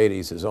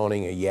Mercedes, is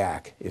owning a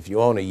yak. If you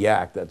own a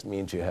yak, that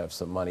means you have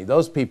some money.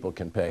 Those people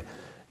can pay.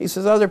 He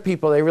says other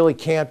people, they really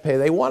can't pay.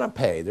 They want to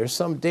pay. There's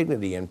some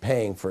dignity in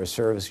paying for a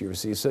service you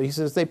receive. So he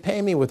says, they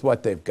pay me with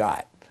what they've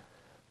got.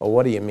 Well,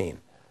 what do you mean?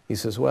 He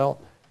says,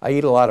 well, I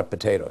eat a lot of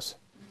potatoes,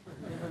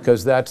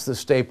 because that's the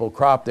staple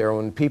crop there.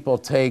 When people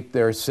take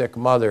their sick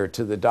mother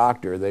to the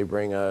doctor, they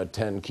bring a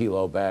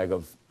 10-kilo bag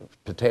of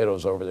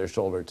potatoes over their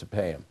shoulder to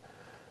pay him.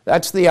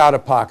 That's the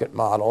out-of-pocket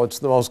model. It's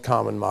the most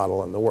common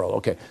model in the world.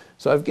 Okay,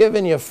 so I've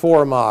given you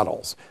 4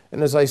 models.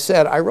 And as I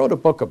said, I wrote a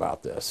book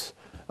about this.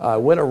 I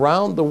went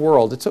around the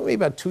world. It took me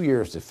about 2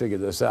 years to figure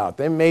this out.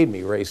 They made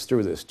me race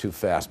through this too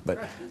fast. But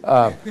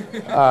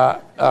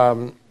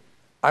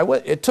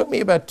it took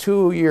me about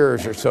 2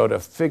 years or so to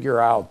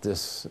figure out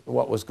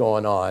what was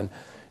going on.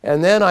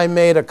 And then I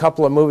made a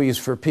couple of movies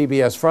for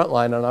PBS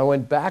Frontline, and I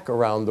went back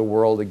around the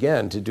world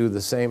again to do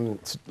the same,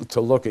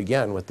 to look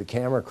again with the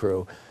camera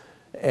crew.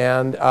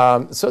 And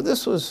so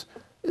this was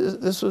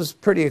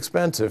pretty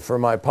expensive for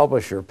my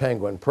publisher,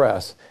 Penguin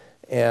Press.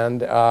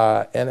 And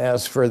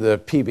as for the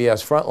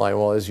PBS Frontline,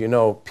 well, as you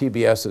know,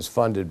 PBS is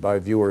funded by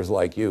viewers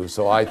like you,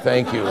 so I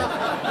thank you.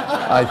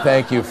 I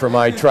thank you for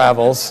my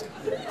travels.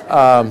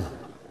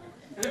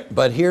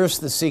 But here's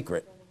the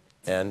secret,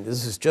 and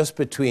this is just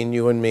between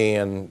you and me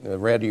and the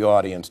radio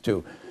audience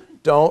too.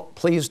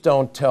 Please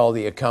don't tell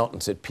the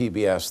accountants at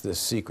PBS this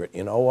secret.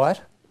 You know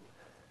what?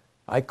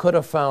 I could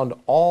have found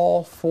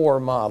all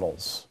 4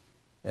 models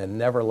and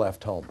never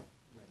left home.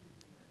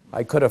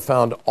 I could have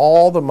found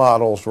all the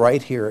models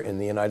right here in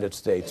the United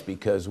States,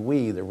 because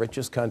we, the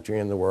richest country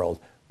in the world,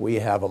 we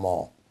have them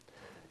all.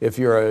 If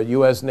you're a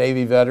U.S.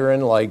 Navy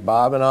veteran like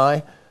Bob and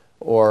I,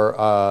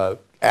 or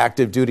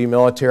active duty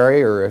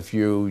military, or if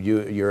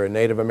you're a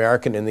Native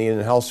American in the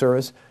Indian Health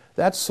Service,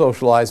 that's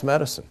socialized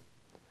medicine.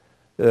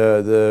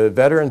 The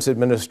Veterans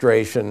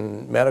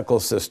Administration medical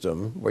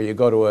system, where you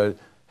go to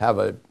have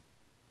a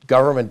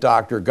government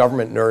doctor,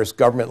 government nurse,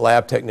 government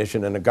lab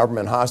technician in a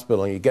government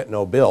hospital and you get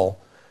no bill,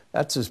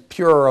 That's as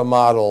pure a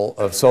model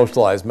of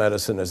socialized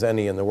medicine as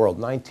any in the world.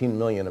 19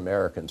 million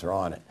Americans are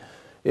on it.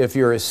 If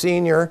you're a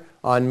senior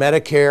on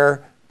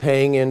Medicare,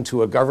 paying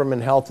into a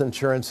government health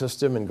insurance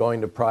system and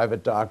going to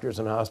private doctors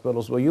and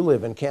hospitals, well, you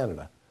live in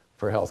Canada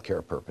for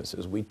healthcare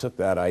purposes. We took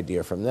that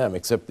idea from them,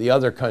 except the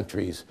other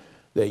countries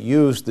that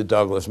used the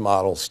Douglas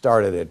model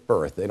started at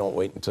birth. They don't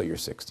wait until you're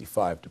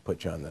 65 to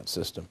put you on that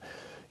system.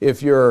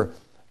 If you're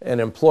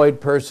an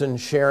employed person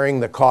sharing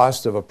the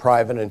cost of a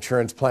private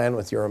insurance plan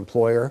with your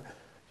employer,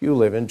 you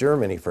live in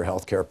Germany for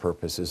healthcare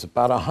purposes.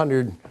 About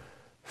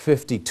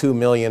 152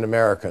 million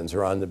Americans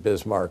are on the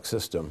Bismarck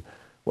system.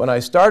 When I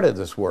started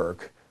this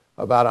work,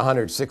 about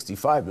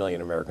 165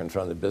 million Americans are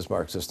on the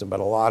Bismarck system, but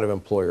a lot of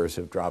employers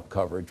have dropped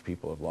coverage,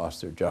 people have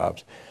lost their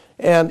jobs.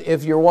 And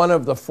if you're one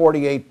of the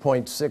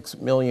 48.6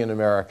 million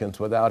Americans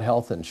without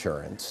health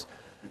insurance,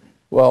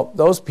 well,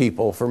 those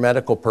people, for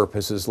medical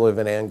purposes, live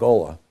in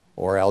Angola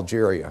or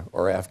Algeria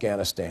or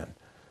Afghanistan.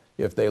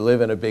 If they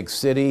live in a big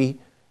city,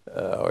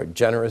 or a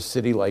generous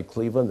city like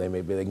Cleveland,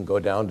 maybe they can go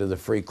down to the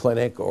free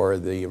clinic or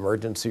the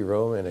emergency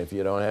room, and if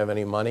you don't have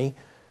any money,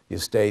 you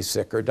stay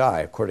sick or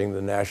die. According to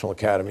the National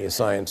Academy of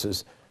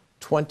Sciences,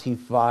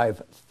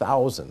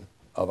 25,000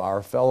 of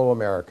our fellow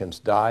Americans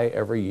die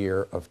every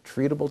year of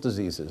treatable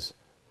diseases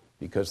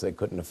because they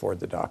couldn't afford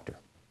the doctor.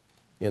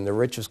 In the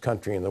richest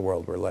country in the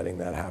world, we're letting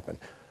that happen.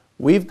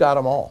 We've got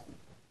them all.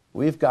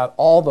 We've got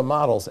all the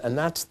models, and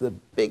that's the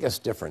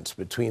biggest difference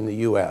between the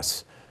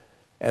US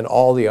and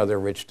all the other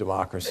rich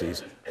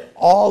democracies.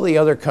 All the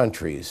other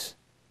countries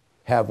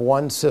have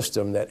one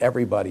system that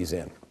everybody's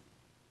in.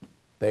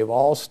 They've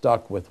all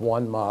stuck with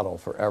one model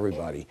for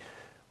everybody.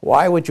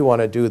 Why would you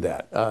want to do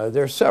that?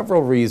 There are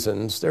several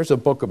reasons. There's a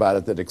book about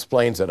it that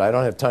explains it. I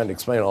don't have time to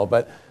explain it all,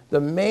 but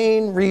the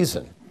main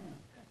reason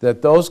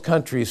that those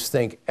countries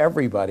think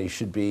everybody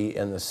should be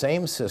in the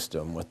same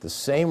system with the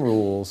same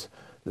rules,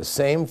 the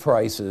same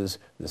prices,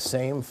 the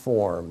same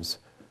forms,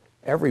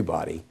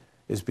 everybody,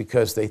 is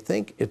because they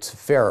think it's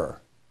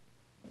fairer.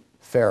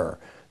 Fairer.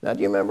 Now,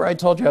 do you remember I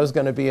told you I was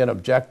going to be an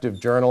objective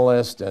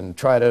journalist and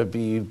try to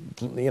be,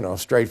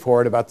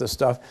 straightforward about this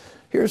stuff?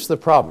 Here's the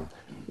problem.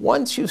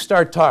 Once you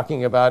start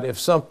talking about if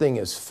something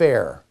is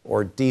fair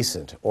or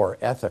decent or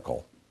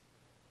ethical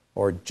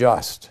or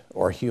just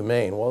or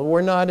humane, well,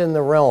 we're not in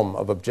the realm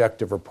of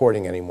objective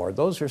reporting anymore.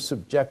 Those are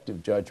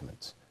subjective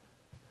judgments.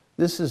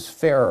 This is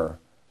fairer.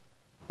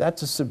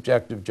 That's a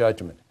subjective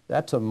judgment.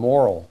 That's a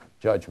moral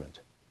judgment.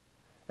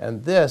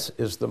 And this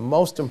is the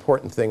most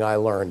important thing I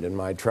learned in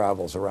my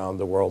travels around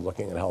the world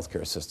looking at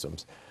healthcare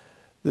systems.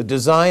 The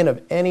design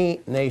of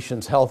any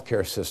nation's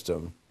healthcare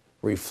system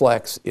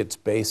reflects its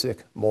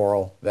basic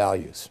moral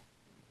values.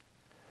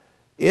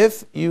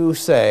 If you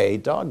say,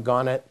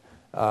 doggone it,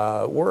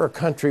 we're a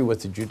country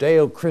with a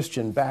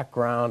Judeo-Christian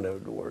background,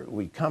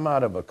 we come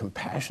out of a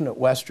compassionate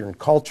Western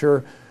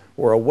culture,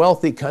 we're a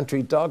wealthy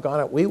country, doggone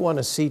it, we want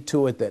to see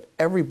to it that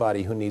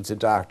everybody who needs a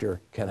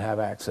doctor can have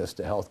access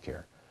to health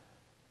care.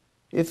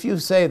 If you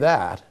say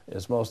that,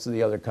 as most of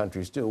the other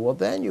countries do, well,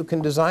 then you can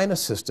design a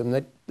system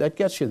that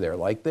gets you there,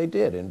 like they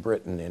did in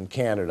Britain, in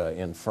Canada,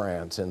 in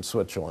France, in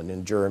Switzerland,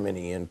 in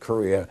Germany, in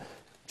Korea,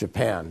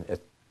 Japan,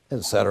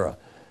 etc.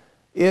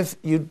 If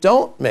you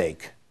don't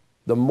make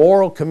the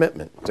moral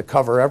commitment to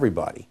cover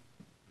everybody,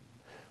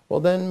 well,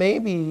 then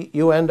maybe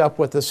you end up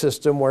with a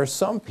system where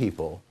some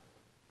people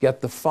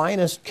get the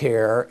finest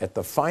care at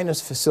the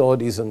finest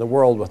facilities in the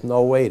world with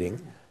no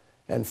waiting,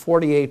 and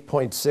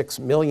 48.6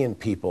 million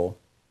people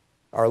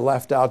are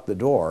left out the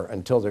door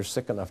until they're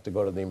sick enough to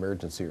go to the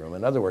emergency room.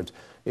 In other words,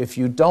 if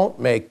you don't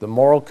make the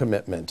moral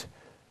commitment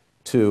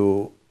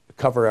to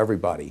cover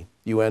everybody,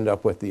 you end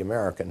up with the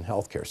American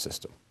healthcare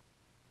system.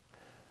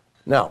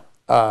 Now,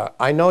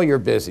 I know you're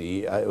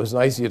busy. It was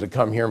nice of you to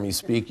come hear me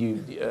speak.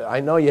 I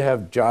know you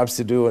have jobs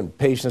to do and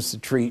patients to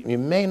treat, and you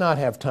may not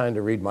have time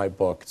to read my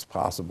book. It's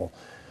possible.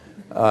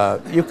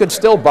 You could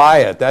still buy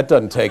it. That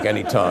doesn't take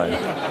any time.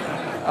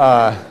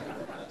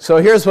 So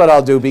here's what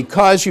I'll do.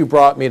 Because you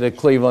brought me to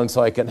Cleveland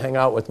so I can hang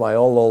out with my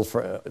old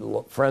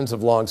friends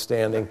of long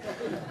standing,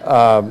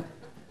 I'm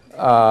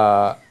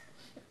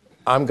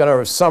going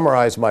to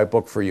summarize my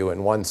book for you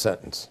in one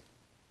sentence.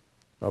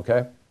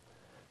 Okay?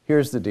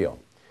 Here's the deal.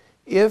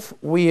 If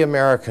we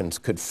Americans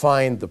could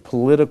find the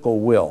political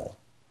will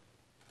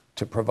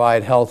to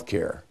provide health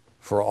care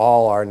for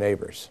all our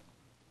neighbors,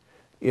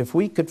 if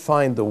we could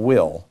find the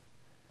will,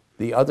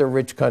 the other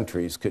rich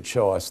countries could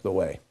show us the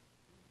way.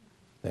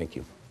 Thank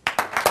you.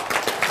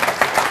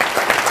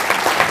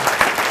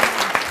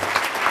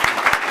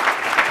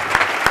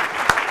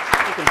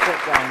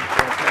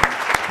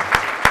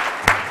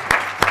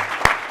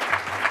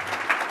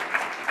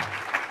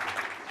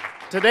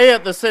 Today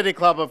at the City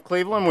Club of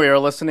Cleveland, we are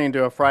listening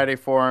to a Friday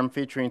Forum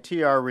featuring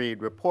T.R.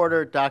 Reid,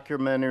 reporter,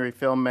 documentary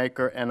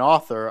filmmaker, and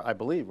author, I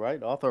believe,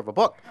 right? Author of a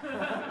book,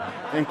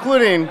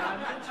 including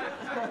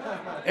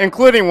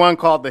one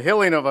called The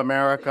Healing of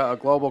America, A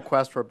Global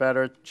Quest for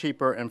Better,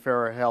 Cheaper, and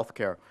Fairer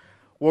Healthcare.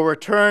 We'll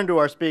return to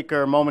our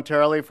speaker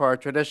momentarily for our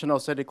traditional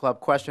City Club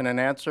question and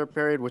answer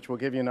period, which will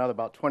give you another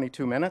about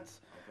 22 minutes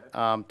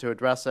to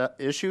address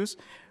issues.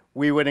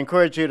 We would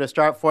encourage you to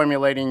start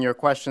formulating your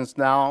questions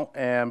now,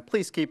 and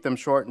please keep them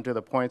short and to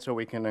the point so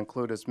we can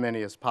include as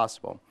many as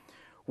possible.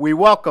 We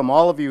welcome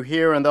all of you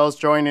here and those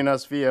joining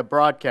us via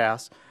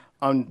broadcast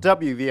on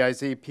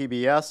WVIZ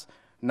PBS,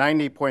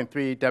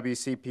 90.3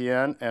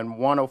 WCPN, and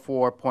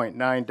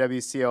 104.9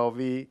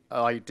 WCLV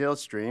Ideal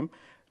Stream,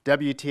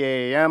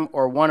 WTAM,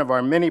 or one of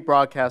our many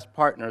broadcast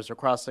partners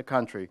across the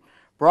country.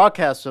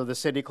 Broadcasts of the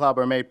City Club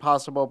are made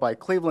possible by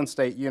Cleveland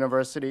State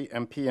University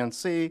and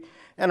PNC,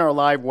 and our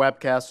live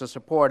webcasts are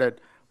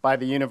supported by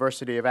the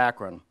University of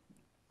Akron.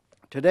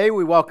 Today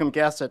we welcome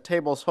guests at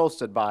tables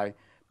hosted by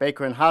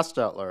Baker and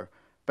Hostetler,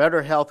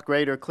 Better Health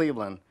Greater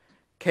Cleveland,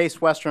 Case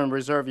Western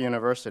Reserve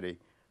University,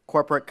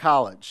 Corporate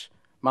College,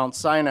 Mount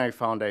Sinai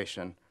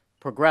Foundation,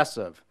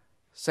 Progressive,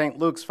 St.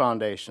 Luke's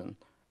Foundation,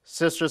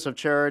 Sisters of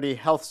Charity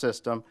Health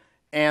System,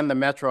 and the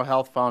Metro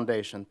Health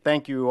Foundation.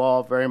 Thank you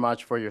all very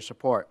much for your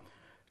support.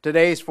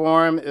 Today's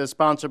forum is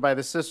sponsored by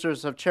the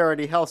Sisters of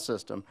Charity Health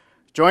System.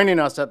 Joining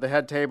us at the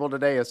head table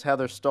today is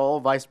Heather Stoll,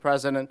 Vice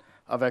President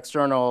of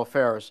External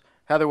Affairs.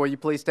 Heather, will you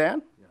please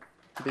stand?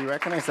 To be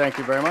recognized. Thank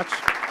you very much.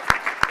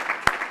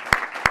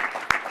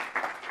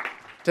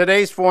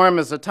 Today's forum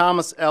is the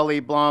Thomas L.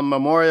 E. Blum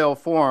Memorial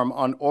Forum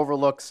on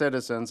Overlooked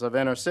Citizens of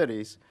Inner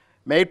Cities,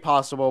 made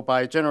possible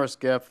by a generous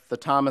gift the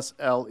Thomas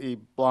L. E.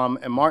 Blum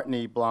and Martin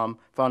E. Blum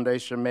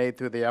Foundation made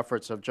through the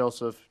efforts of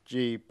Joseph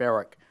G.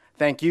 Barrick.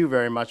 Thank you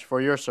very much for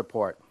your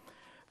support.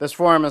 This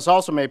forum is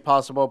also made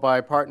possible by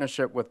a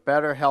partnership with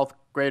Better Health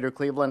Greater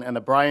Cleveland and the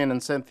Brian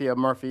and Cynthia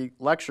Murphy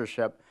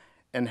Lectureship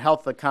in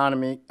Health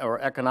Economy, or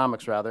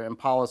Economics rather, and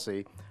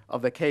Policy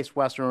of the Case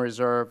Western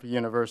Reserve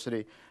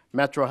University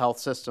Metro Health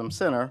System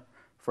Center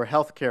for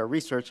Healthcare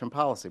Research and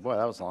Policy. Boy,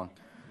 that was long.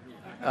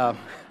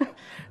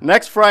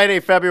 Next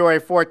Friday, February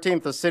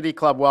 14th, the City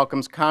Club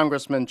welcomes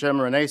Congressman Jim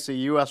Renacci,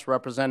 U.S.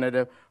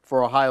 Representative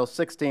for Ohio's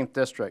 16th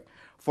District.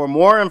 For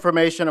more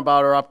information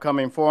about our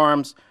upcoming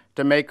forums,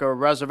 to make a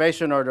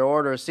reservation or to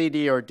order a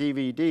CD or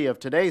DVD of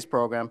today's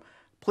program,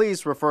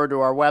 please refer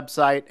to our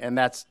website, and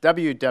that's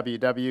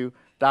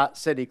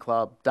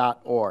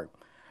www.cityclub.org.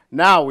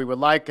 Now, we would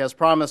like, as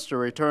promised, to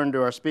return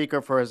to our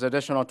speaker for his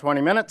additional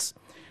 20 minutes.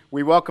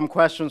 We welcome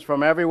questions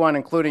from everyone,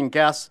 including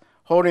guests.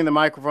 Holding the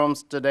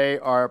microphones today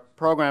are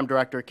Program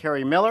Director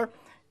Carrie Miller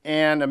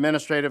and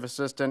Administrative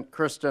Assistant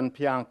Kristen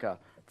Pianka.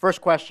 First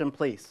question,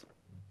 please.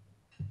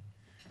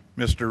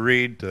 Mr.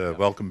 Reid,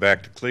 welcome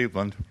back to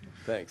Cleveland.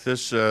 Thanks.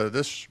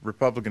 This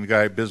Republican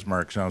guy,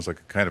 Bismarck, sounds like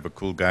a kind of a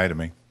cool guy to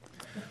me.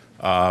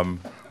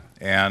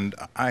 And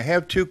I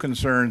have two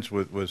concerns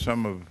with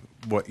some of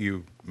what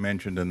you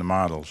mentioned in the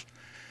models.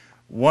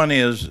 One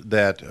is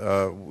that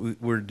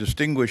we're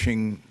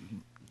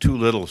distinguishing too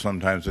little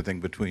sometimes, I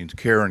think, between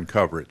care and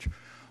coverage.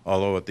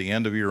 Although at the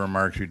end of your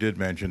remarks you did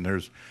mention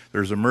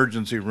there's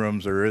emergency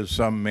rooms, there is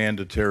some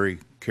mandatory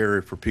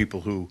care for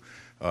people who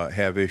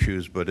have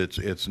issues, but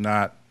it's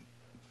not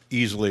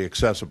easily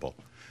accessible.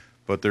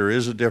 But there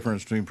is a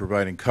difference between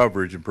providing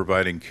coverage and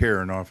providing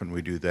care, and often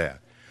we do that.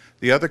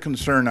 The other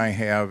concern I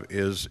have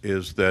is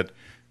that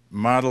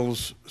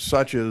models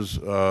such as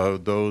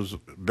those,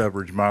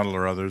 Beveridge model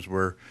or others,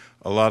 where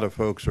a lot of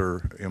folks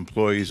are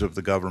employees of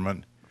the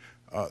government,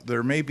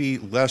 there may be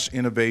less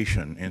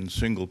innovation in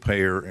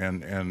single-payer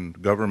and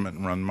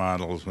government-run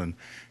models,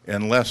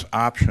 and less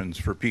options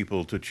for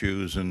people to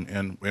choose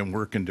and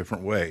work in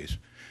different ways.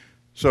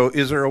 So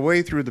is there a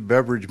way through the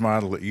Beveridge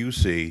model that you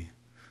see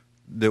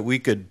that we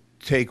could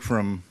take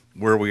from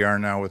where we are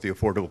now with the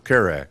Affordable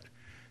Care Act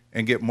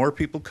and get more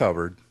people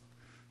covered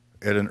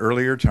at an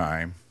earlier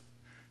time,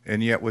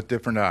 and yet with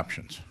different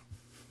options?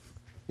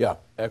 Yeah,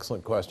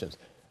 excellent questions.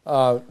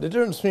 The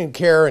difference between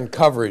care and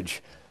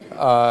coverage,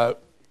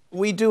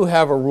 we do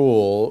have a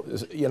rule.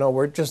 You know,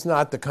 we're just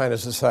not the kind of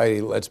society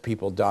that lets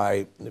people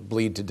die,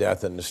 bleed to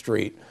death in the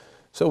street.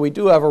 So we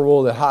do have a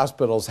rule that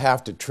hospitals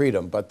have to treat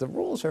them, but the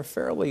rules are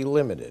fairly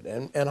limited.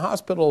 And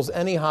hospitals,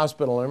 any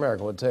hospital in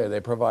America would tell you, they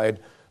provide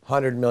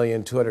 $100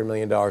 million, $200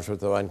 million worth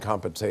of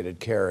uncompensated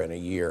care in a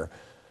year.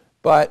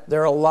 But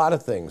there are a lot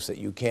of things that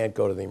you can't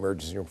go to the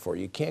emergency room for.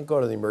 You can't go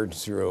to the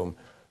emergency room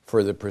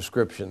for the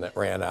prescription that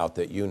ran out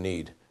that you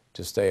need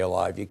to stay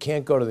alive. You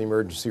can't go to the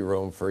emergency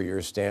room for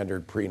your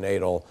standard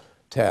prenatal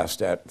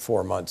test at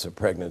 4 months of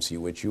pregnancy,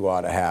 which you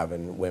ought to have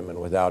and women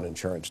without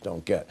insurance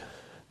don't get.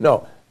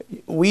 No,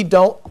 we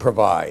don't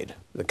provide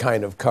the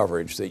kind of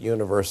coverage that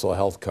universal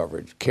health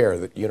coverage, care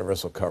that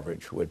universal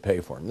coverage would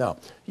pay for. Now,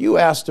 you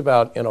asked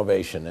about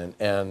innovation,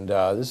 and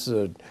this is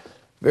a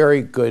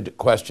very good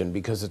question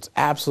because it's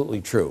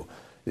absolutely true.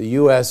 The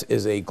U.S.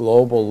 is a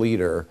global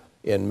leader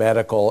in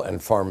medical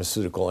and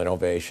pharmaceutical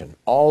innovation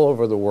all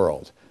over the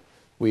world.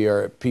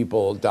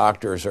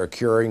 Doctors are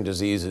curing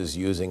diseases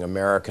using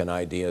American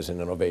ideas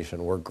and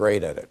innovation. We're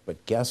great at it.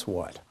 But guess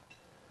what?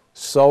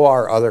 So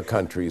are other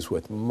countries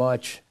with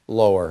much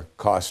lower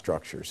cost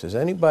structures. Has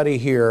anybody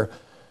here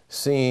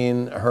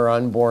seen her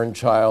unborn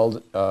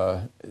child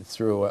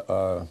through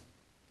a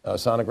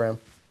sonogram?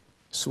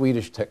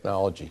 Swedish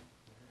technology.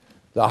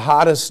 The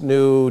hottest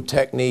new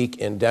technique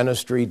in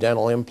dentistry,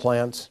 dental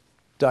implants,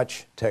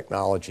 Dutch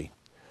technology.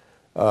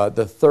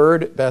 The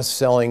third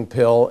best-selling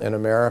pill in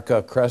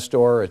America,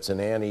 Crestor,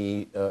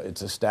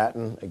 it's a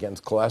statin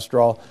against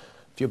cholesterol.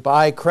 If you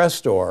buy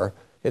Crestor,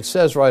 it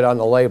says right on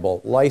the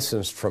label,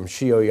 licensed from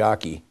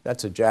Shiyoyaki.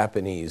 That's a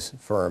Japanese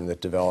firm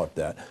that developed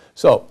that.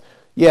 So,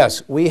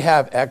 yes, we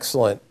have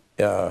excellent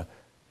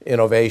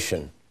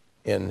innovation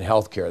in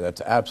healthcare.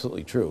 That's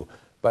absolutely true.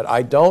 But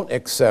I don't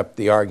accept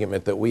the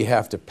argument that we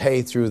have to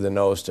pay through the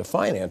nose to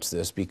finance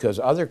this, because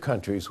other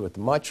countries with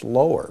much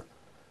lower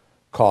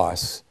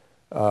costs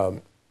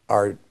are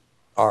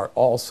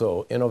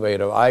also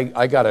innovative.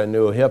 I got a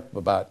new hip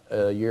about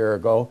a year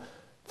ago.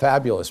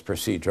 Fabulous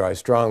procedure. I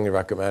strongly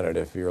recommend it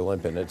if you're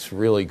limping. It's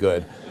really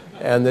good.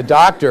 And the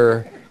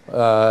doctor,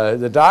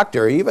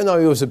 even though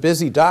he was a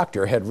busy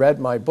doctor, had read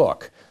my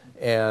book.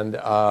 And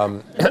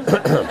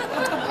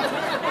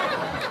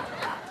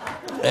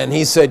and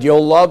he said,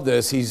 "You'll love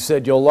this." He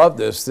said, "You'll love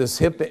this. This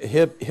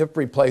hip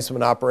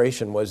replacement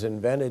operation was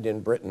invented in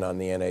Britain on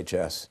the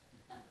NHS.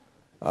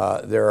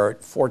 There are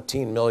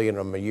 14 million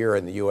of them a year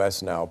in the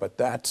U.S. now, but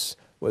that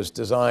was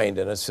designed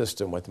in a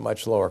system with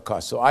much lower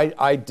costs." So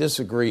I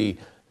disagree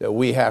that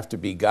we have to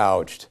be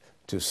gouged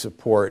to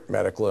support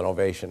medical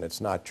innovation. It's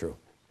not true.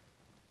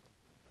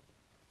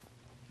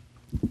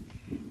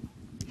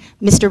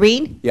 Mr.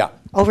 Reid? Yeah.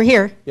 Over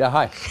here. Yeah,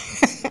 hi.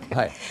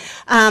 Hi.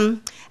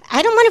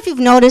 I don't know if you've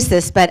noticed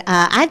this, but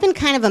I've been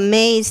kind of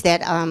amazed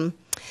that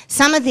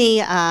some of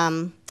the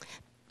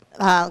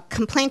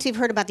complaints we've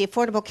heard about the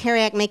Affordable Care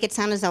Act make it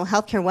sound as though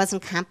healthcare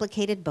wasn't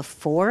complicated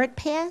before it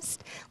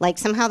passed. Like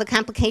somehow the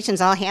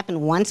complications all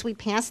happened once we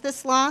passed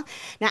this law.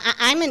 Now,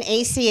 I'm an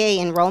ACA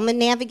enrollment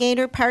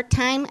navigator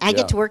part-time. I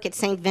get to work at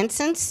St.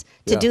 Vincent's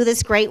to do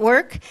this great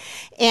work.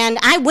 And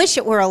I wish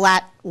it were a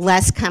lot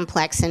less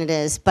complex than it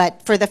is.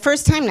 But for the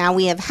first time now,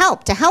 we have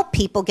help to help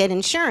people get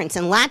insurance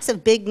in lots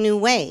of big new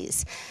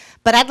ways.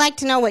 But I'd like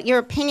to know what your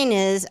opinion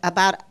is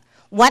about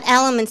what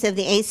elements of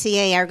the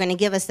ACA are going to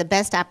give us the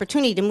best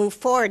opportunity to move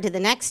forward to the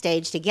next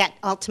stage to get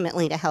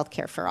ultimately to health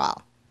care for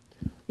all?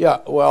 Yeah,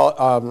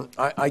 well,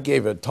 I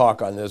gave a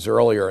talk on this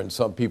earlier, and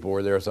some people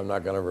were there, so I'm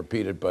not going to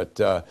repeat it. But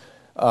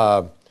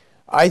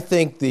I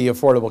think the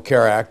Affordable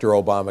Care Act, or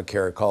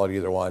Obamacare, call it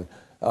either one,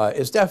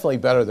 is definitely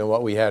better than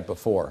what we had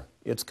before.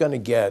 It's going to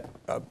get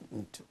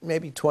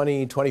maybe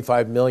 20,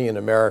 25 million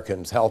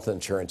Americans health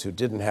insurance who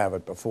didn't have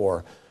it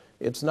before.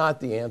 It's not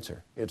the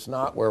answer. It's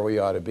not where we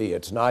ought to be.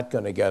 It's not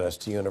going to get us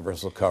to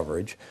universal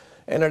coverage.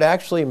 And it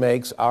actually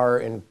makes our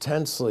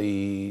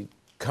intensely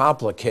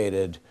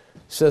complicated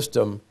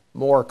system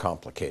more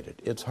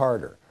complicated. It's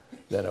harder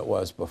than it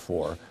was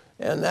before.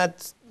 And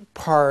that's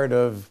part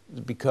of,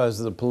 because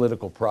the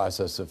political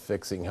process of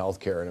fixing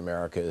healthcare in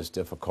America is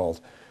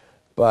difficult.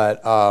 But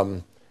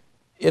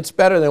it's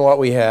better than what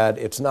we had.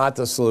 It's not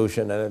the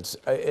solution. And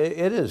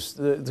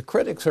the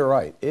critics are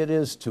right. It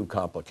is too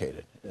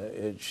complicated.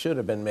 It should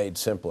have been made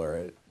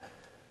simpler.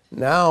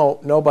 Now,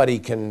 nobody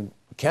can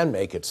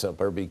make it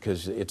simpler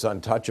because it's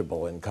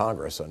untouchable in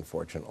Congress,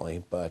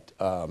 unfortunately. But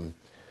so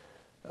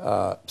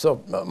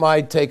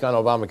my take on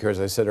Obamacare,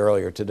 as I said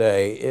earlier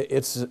today,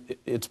 it's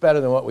better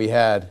than what we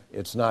had.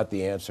 It's not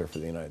the answer for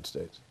the United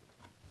States.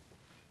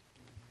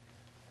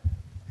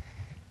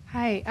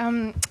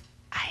 Hi.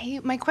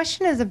 My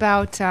question is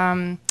about,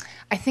 I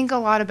think a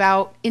lot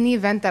about, in the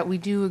event that we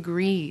do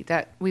agree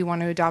that we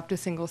want to adopt a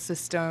single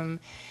system,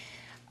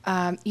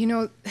 you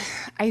know,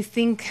 I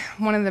think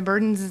one of the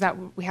burdens is that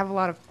we have a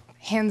lot of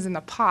hands in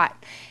the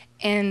pot,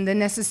 and the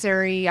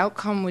necessary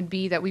outcome would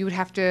be that we would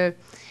have to,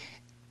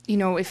 you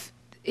know, if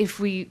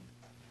we,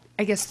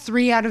 I guess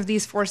 3 out of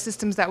these 4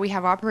 systems that we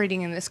have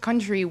operating in this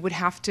country would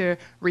have to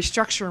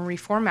restructure and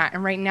reformat.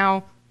 And right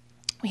now,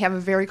 we have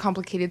a very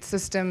complicated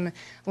system.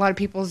 A lot of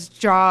people's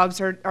jobs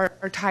are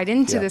tied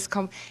into this,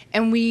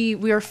 and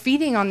we are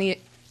feeding on the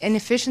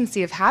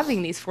inefficiency of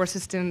having these 4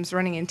 systems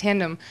running in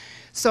tandem.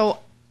 So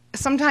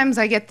sometimes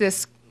I get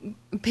this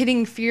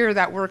pitting fear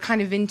that we're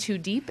kind of in too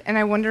deep, and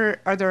I wonder,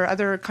 are there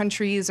other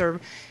countries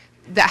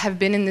that have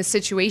been in this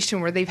situation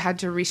where they've had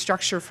to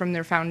restructure from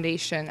their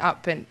foundation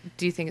up, and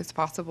do you think it's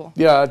possible?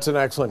 Yeah, it's an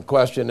excellent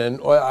question,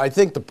 and I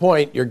think the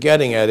point you're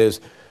getting at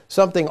is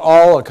something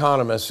all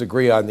economists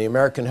agree on. The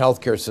American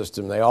healthcare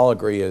system, they all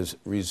agree, is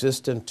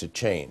resistant to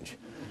change.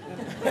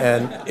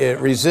 And it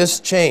resists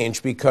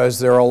change because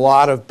there are a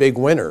lot of big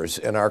winners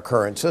in our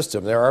current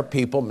system. There are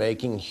people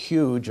making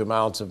huge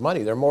amounts of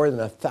money. There are more than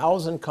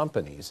 1,000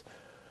 companies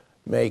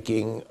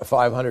making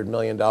 $500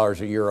 million a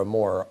year or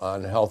more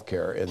on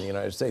healthcare in the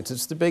United States.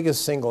 It's the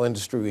biggest single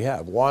industry we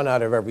have. 1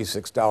 out of every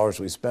 $6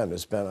 we spend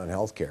is spent on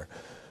healthcare.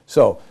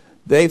 So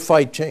they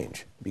fight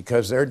change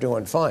because they're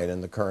doing fine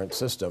in the current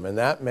system, and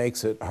that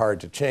makes it hard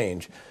to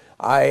change.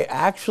 I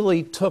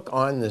actually took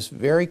on this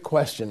very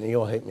question, and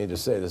you'll hate me to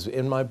say this,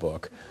 in my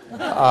book.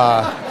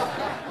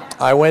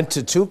 I went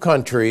to 2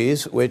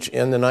 countries which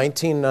in the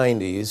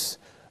 1990s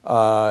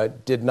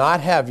did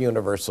not have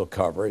universal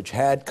coverage,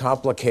 had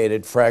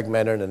complicated,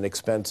 fragmented, and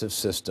expensive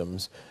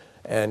systems,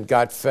 and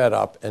got fed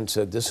up and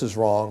said, this is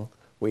wrong.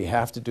 We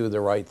have to do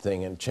the right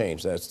thing and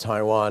change. That's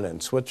Taiwan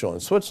and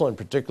Switzerland. Switzerland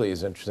particularly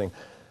is interesting.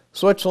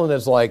 Switzerland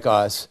is like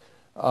us.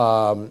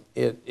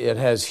 It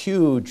has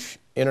huge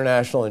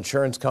international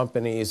insurance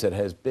companies. It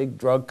has big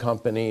drug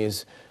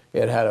companies.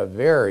 It had a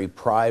very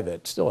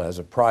private, still has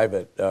a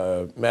private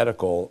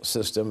medical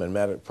system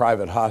and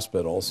private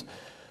hospitals,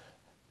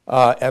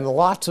 and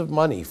lots of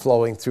money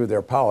flowing through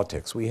their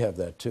politics. We have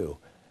that too.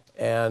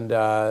 And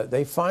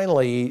they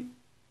finally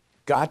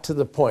got to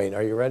the point,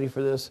 are you ready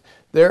for this?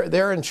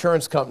 Their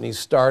insurance companies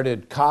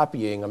started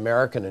copying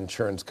American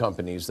insurance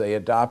companies. They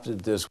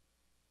adopted this.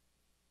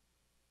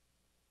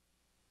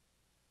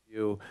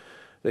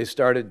 They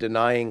started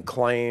denying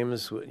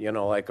claims, you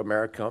know, like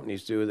American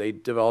companies do. They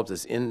developed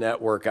this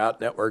in-network,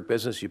 out-network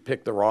business. You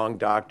pick the wrong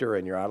doctor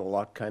and you're out of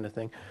luck kind of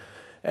thing.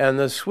 And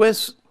the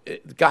Swiss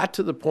got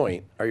to the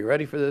point, are you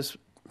ready for this?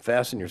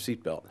 Fasten your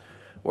seatbelt,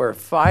 where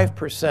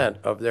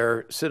 5% of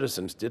their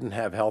citizens didn't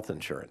have health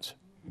insurance.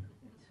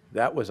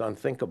 That was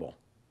unthinkable.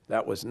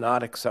 That was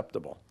not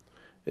acceptable.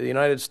 In the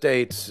United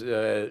States,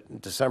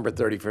 December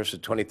 31st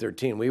of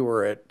 2013, we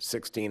were at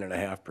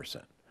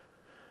 16.5%.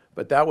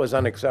 But that was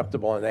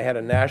unacceptable, and they had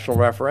a national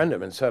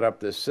referendum and set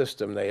up this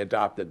system. They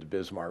adopted the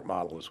Bismarck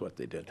model is what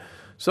they did.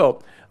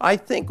 So I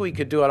think we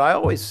could do it. I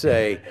always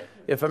say,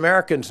 if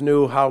Americans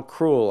knew how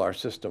cruel our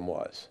system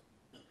was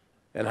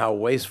and how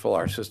wasteful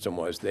our system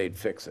was, they'd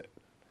fix it.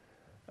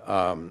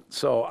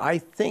 So I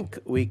think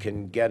we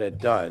can get it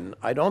done.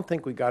 I don't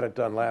think we got it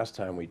done last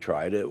time we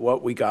tried it.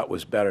 What we got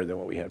was better than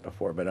what we had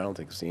before, but I don't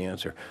think it's the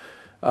answer.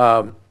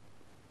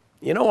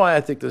 You know why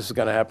I think this is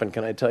going to happen?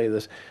 Can I tell you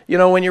this? You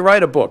know, when you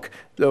write a book,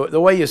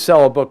 the way you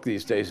sell a book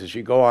these days is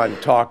you go on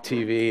talk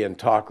TV and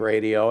talk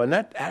radio, and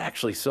that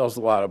actually sells a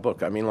lot of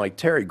books. I mean, like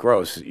Terry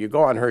Gross, you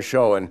go on her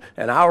show, and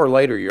an hour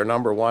later, you're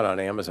 #1 on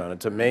Amazon.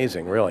 It's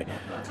amazing, really.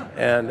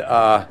 And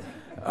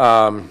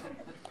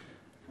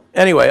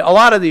anyway, a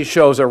lot of these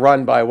shows are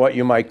run by what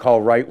you might call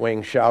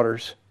right-wing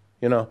shouters,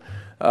 you know.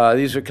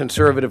 These are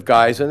conservative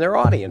guys, and their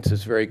audience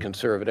is very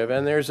conservative.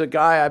 And there's a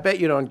guy, I bet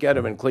you don't get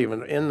him in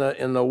Cleveland, in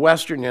the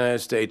western United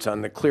States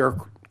on the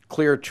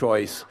Clear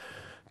Choice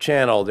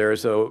channel,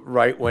 there's a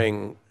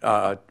right-wing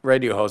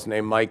radio host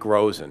named Mike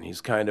Rosen. He's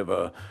kind of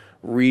a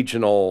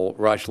regional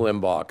Rush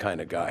Limbaugh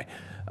kind of guy.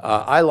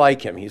 I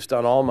like him. He's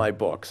done all my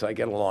books. I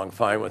get along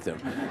fine with him.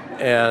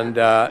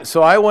 And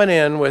so I went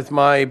in with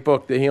my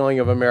book, The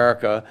Healing of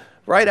America,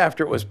 right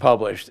after it was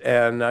published.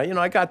 And, you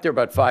know, I got there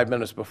about 5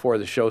 minutes before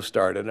the show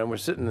started, and we're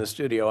sitting in the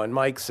studio, and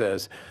Mike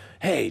says,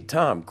 "Hey,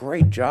 Tom,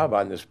 great job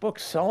on this book,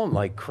 selling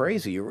like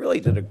crazy. You really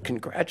did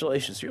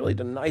congratulations, you really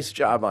did a nice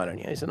job on it."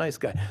 Yeah, he's a nice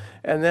guy.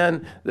 And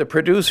then the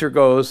producer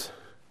goes,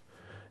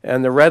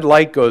 and the red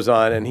light goes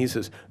on, and he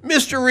says,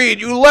 "Mr. Reid,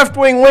 you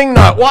left-wing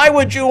wingnut, why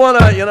would you want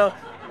to," you know,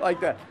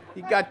 like that.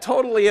 He got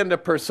totally into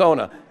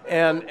persona.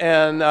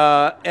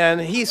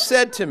 And he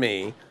said to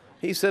me,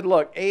 he said,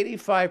 "Look,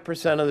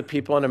 85% of the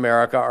people in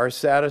America are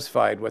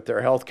satisfied with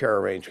their health care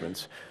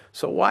arrangements.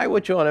 So why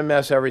would you want to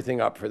mess everything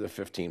up for the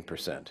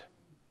 15%?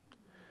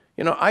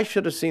 You know, I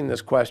should have seen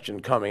this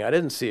question coming. I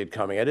didn't see it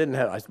coming. I didn't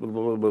have a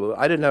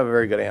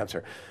very good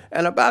answer.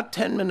 And about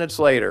 10 minutes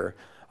later,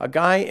 a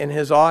guy in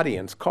his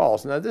audience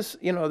calls. Now this,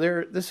 you know,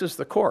 this is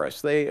the chorus.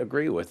 They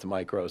agree with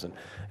Mike Rosen.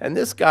 And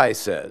this guy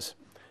says,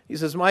 he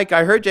says, "Mike,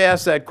 I heard you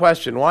ask that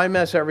question. Why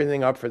mess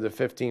everything up for the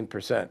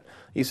 15%?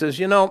 He says,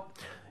 "You know,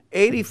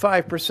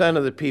 85%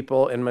 of the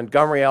people in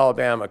Montgomery,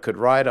 Alabama could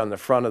ride on the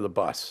front of the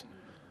bus.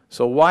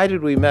 So why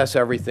did we mess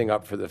everything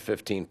up for the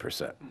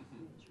 15%?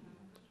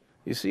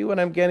 You see what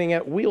I'm getting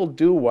at? We'll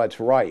do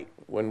what's right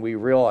when we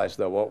realize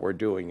that what we're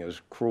doing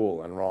is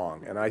cruel and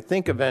wrong. And I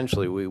think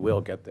eventually we will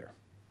get there.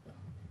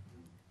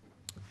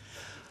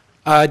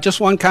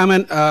 Just one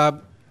comment.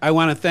 I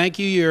want to thank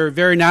you. You're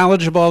very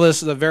knowledgeable.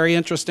 This is a very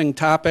interesting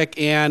topic,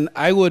 and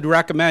I would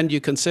recommend you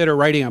consider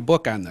writing a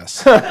book on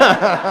this.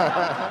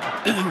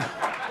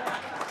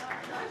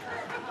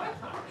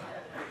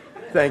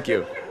 Thank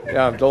you.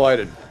 Yeah, I'm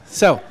delighted.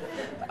 So,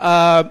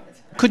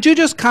 could you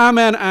just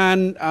comment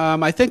on,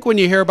 I think when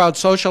you hear about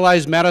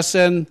socialized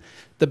medicine,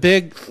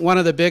 one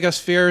of the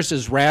biggest fears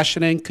is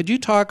rationing. Could you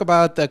talk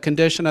about the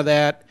condition of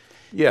that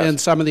in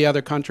some of the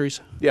other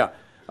countries? Yeah.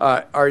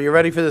 Are you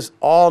ready for this?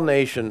 All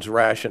nations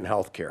ration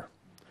health care.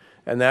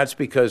 And that's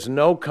because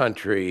no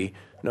country,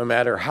 no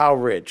matter how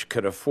rich,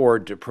 could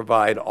afford to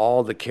provide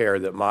all the care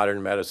that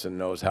modern medicine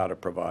knows how to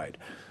provide.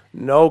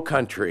 No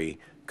country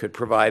could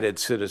provide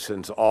its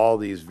citizens all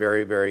these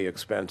very, very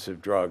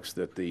expensive drugs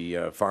that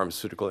the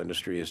pharmaceutical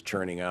industry is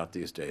churning out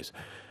these days.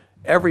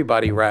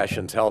 Everybody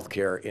rations health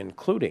care,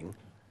 including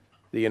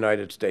the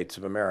United States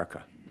of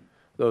America.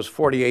 Those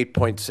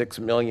 48.6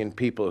 million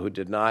people who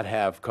did not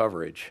have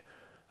coverage,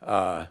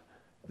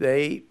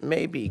 they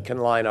maybe can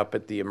line up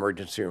at the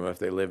emergency room if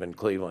they live in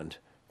Cleveland.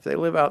 If they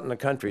live out in the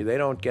country, they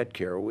don't get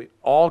care.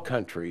 All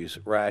countries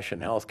ration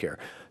health care.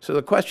 So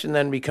the question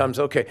then becomes,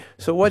 okay,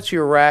 so what's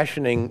your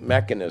rationing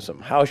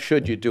mechanism? How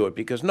should you do it?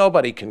 Because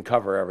nobody can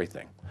cover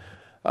everything.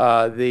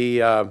 One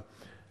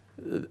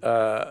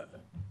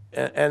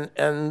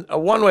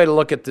way to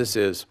look at this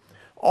is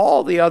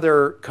all the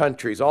other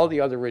countries, all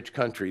the other rich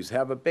countries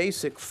have a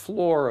basic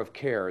floor of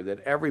care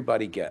that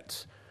everybody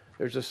gets.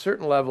 There's a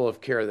certain level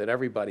of care that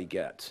everybody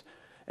gets.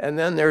 And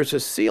then there's a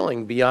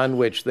ceiling beyond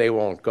which they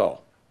won't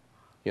go.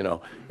 You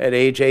know, at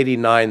age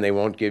 89, they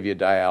won't give you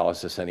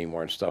dialysis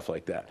anymore and stuff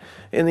like that.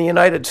 In the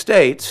United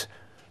States,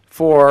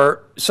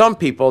 for some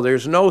people,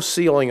 there's no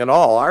ceiling at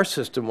all. Our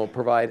system will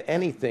provide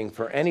anything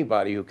for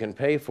anybody who can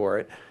pay for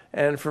it.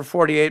 And for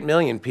 48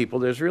 million people,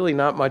 there's really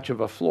not much of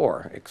a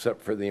floor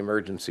except for the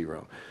emergency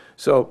room.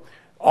 So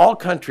all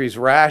countries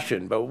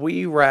ration, but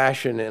we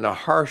ration in a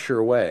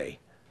harsher way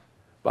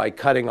by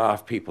cutting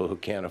off people who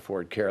can't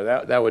afford care.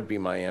 That would be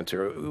my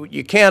answer.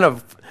 You can't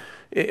have,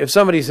 if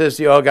somebody says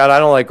to you, oh God, I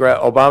don't like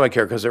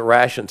Obamacare because it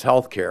rations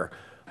health care,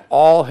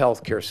 all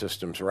health care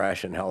systems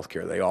ration health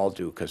care. They all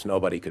do because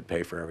nobody could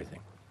pay for everything.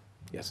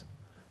 Yes?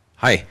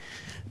 Hi.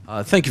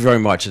 Thank you very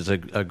much. It's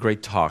a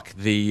great talk.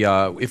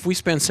 If we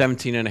spend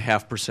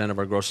 17.5% of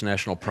our gross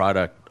national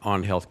product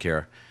on health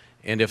care,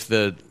 and if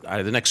the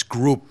next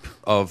group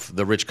of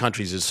the rich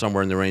countries is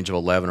somewhere in the range of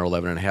 11 or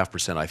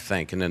 11.5%, I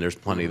think, and then there's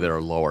plenty that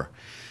are lower.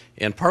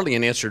 And partly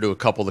in answer to a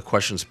couple of the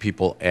questions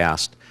people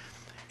asked,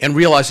 and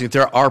realizing that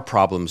there are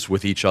problems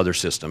with each other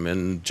system.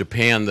 In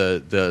Japan,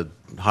 the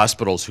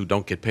hospitals who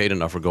don't get paid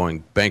enough are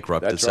going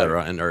bankrupt, et cetera,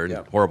 right, and are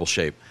in horrible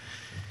shape.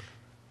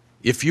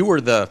 If you were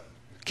the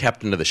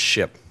captain of the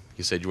ship,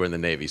 you said you were in the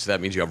Navy, so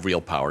that means you have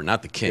real power,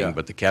 not the king,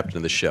 but the captain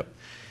of the ship.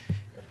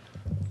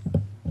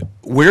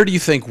 Where do you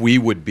think we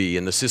would be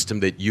in the system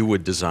that you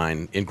would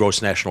design in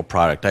gross national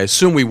product? I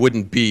assume we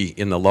wouldn't be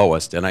in the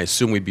lowest, and I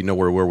assume we'd be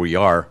nowhere where we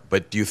are,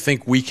 but do you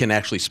think we can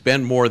actually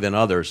spend more than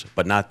others,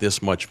 but not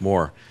this much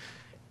more,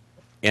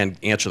 and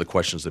answer the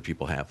questions that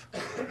people have?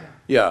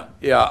 Yeah,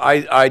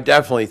 I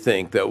definitely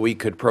think that we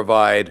could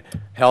provide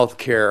health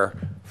care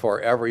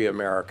for every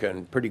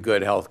American, pretty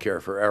good health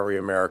care for every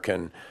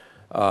American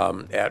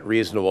at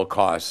reasonable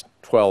cost,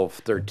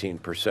 12,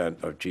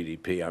 13% of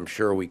GDP. I'm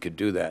sure we could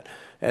do that.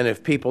 And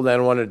if people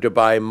then wanted to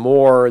buy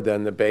more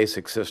than the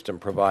basic system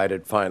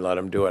provided, fine, let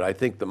them do it. I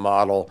think the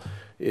model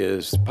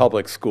is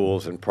public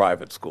schools and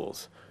private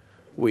schools.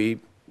 We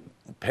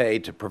pay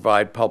to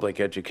provide public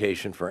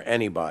education for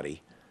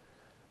anybody,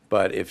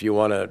 but if you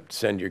want to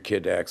send your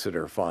kid to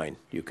Exeter, fine,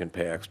 you can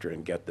pay extra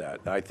and get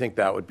that. I think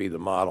that would be the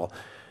model.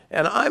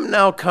 And I'm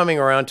now coming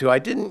around to, I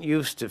didn't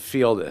used to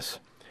feel this.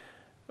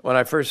 When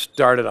I first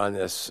started on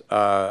this,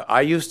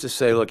 I used to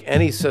say, look,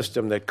 any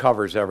system that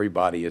covers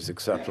everybody is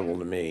acceptable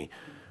to me.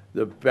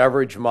 The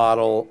Beveridge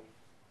model,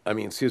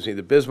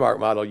 the Bismarck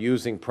model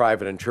using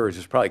private insurers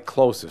is probably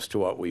closest to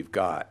what we've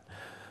got.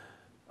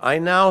 I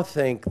now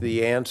think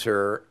the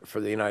answer for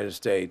the United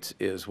States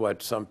is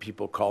what some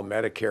people call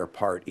Medicare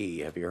Part E.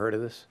 Have you heard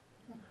of this?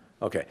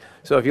 Okay,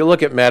 so if you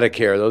look at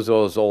Medicare, those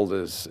are as old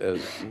as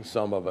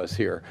some of us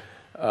here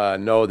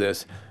know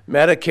this.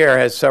 Medicare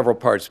has several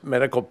parts.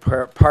 Medical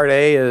Part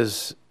A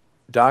is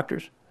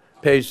doctors,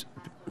 pays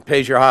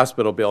your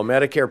hospital bill.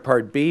 Medicare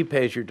Part B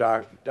pays your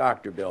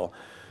doctor bill.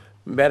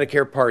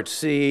 Medicare Part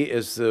C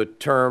is the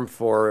term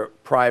for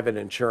private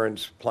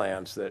insurance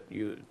plans that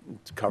you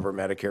cover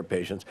Medicare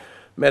patients.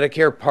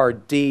 Medicare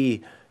Part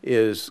D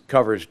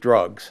covers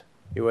drugs.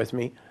 You with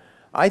me?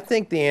 I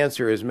think the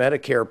answer is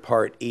Medicare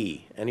Part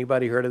E.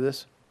 Anybody heard of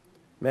this?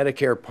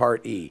 Medicare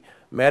Part E.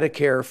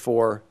 Medicare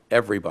for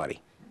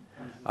everybody.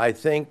 I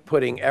think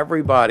putting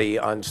everybody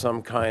on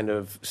some kind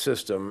of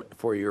system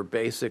for your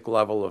basic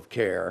level of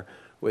care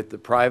with the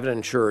private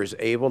insurers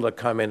able to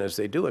come in as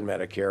they do in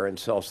Medicare and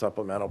sell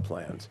supplemental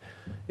plans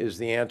is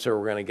the answer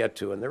we're going to get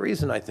to. And the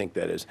reason I think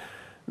that is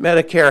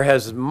Medicare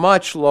has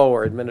much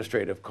lower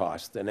administrative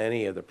costs than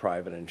any of the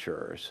private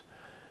insurers.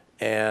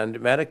 And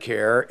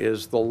Medicare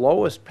is the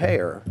lowest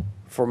payer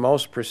for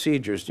most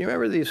procedures. Do you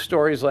remember these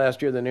stories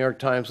last year? The New York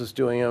Times was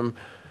doing them.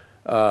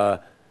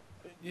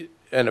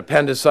 An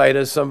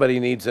appendicitis, somebody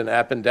needs an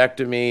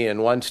appendectomy.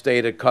 In one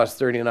state, it costs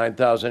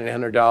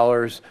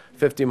 $39,800.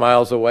 50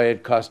 miles away,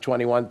 it costs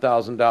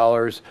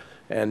 $21,000.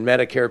 And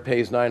Medicare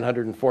pays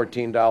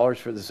 $914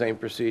 for the same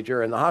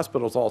procedure. And the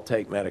hospitals all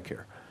take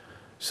Medicare.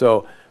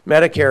 So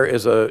Medicare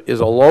is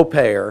a low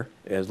payer.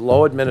 It has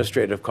low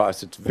administrative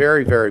costs. It's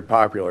very, very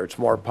popular. It's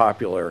more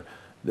popular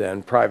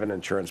than private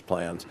insurance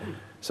plans.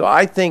 So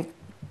I think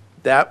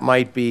that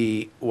might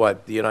be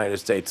what the United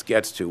States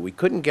gets to. We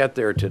couldn't get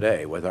there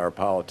today with our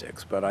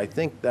politics, but I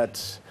think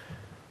that's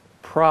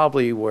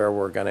probably where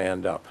we're going to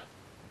end up.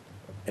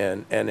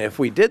 And if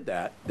we did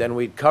that, then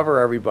we'd cover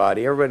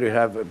everybody. Everybody would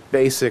have a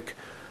basic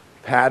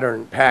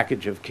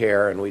package of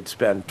care, and we'd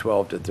spend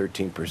 12 to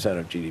 13%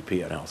 of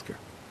GDP on health care.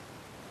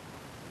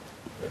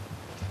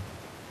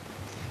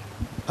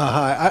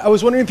 Hi. I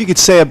was wondering if you could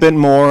say a bit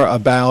more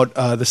about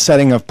the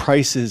setting of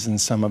prices in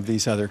some of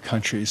these other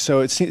countries. So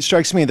it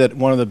strikes me that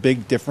one of the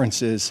big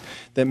differences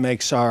that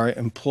makes our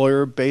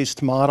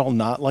employer-based model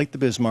not like the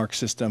Bismarck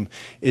system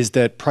is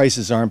that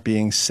prices aren't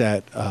being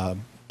set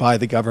by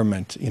the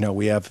government. You know,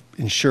 we have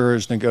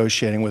insurers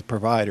negotiating with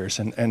providers.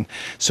 And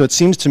so it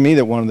seems to me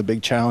that one of the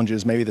big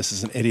challenges, maybe this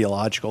is an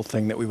ideological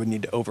thing that we would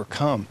need to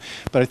overcome,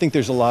 but I think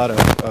there's a lot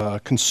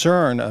of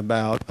concern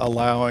about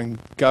allowing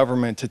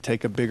government to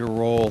take a bigger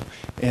role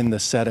in the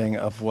setting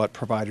of what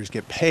providers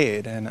get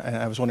paid. And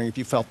I was wondering if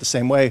you felt the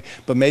same way,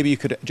 but maybe you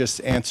could just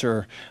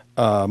answer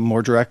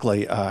more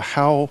directly,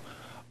 how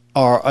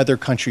are other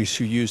countries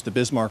who use the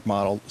Bismarck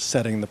model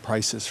setting the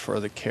prices for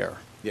the care?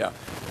 Yeah.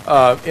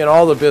 In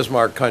all the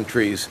Bismarck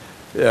countries,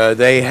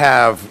 they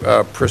have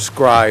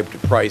prescribed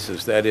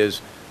prices. That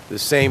is, the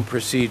same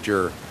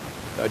procedure,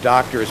 a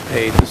doctor is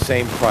paid the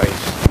same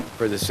price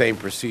for the same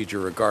procedure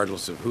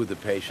regardless of who the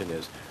patient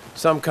is.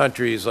 Some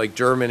countries, like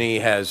Germany,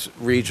 has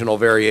regional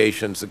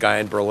variations. The guy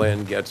in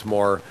Berlin gets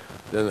more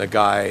than the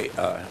guy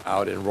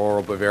out in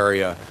rural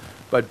Bavaria.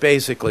 But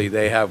basically,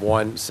 they have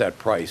one set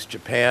price.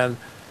 Japan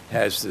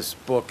has this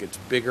book. It's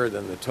bigger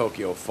than the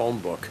Tokyo phone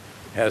book.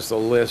 Has the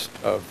list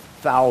of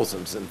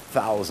thousands and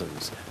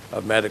thousands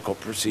of medical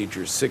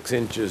procedures, 6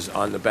 inches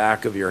on the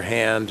back of your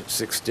hand,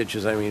 6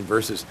 stitches, I mean,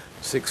 versus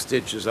 6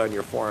 stitches on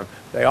your forearm.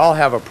 They all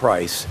have a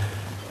price.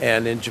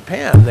 And in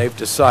Japan, they've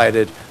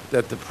decided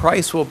that the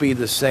price will be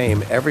the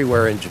same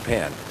everywhere in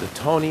Japan. The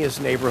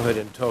toniest neighborhood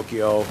in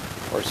Tokyo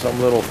or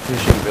some little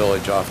fishing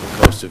village off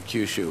the coast of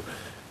Kyushu.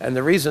 And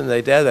the reason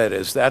they did that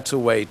is that's a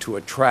way to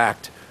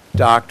attract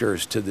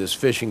doctors to this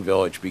fishing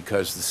village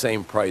because the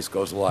same price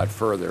goes a lot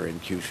further in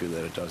Kyushu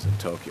than it does in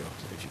Tokyo,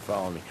 if you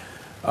follow me.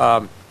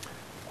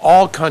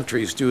 All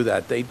countries do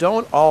that. They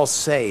don't all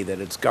say that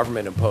it's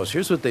government imposed.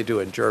 Here's what they do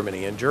in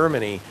Germany. In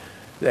Germany,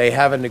 they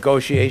have a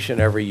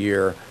negotiation every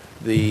year.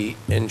 The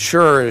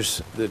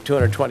insurers, the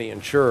 220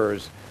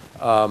 insurers,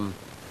 have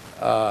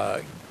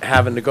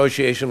a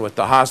negotiation with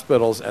the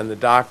hospitals and the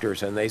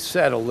doctors, and they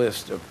set a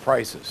list of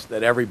prices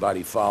that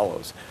everybody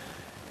follows.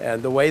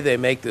 And the way they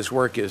make this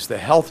work is the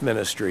health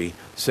ministry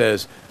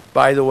says,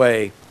 by the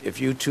way,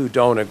 if you two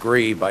don't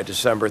agree by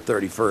December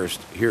 31st,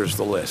 here's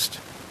the list.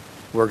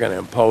 We're going to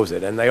impose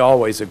it. And they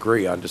always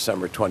agree on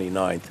December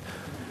 29th.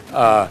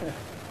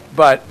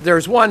 But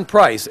there's one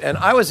price. And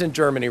I was in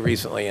Germany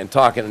recently and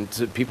talking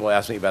to people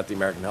asking me about the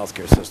American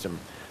healthcare system.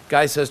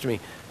 Guy says to me,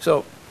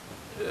 so,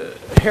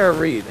 Herr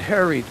Reid,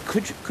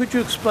 could you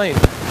explain,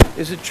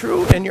 is it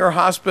true in your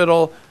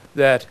hospital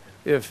that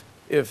if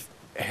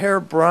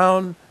Herr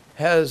Brown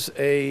has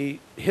a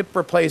hip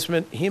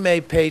replacement, he may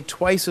pay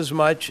twice as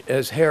much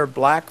as Herr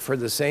Black for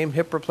the same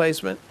hip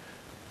replacement?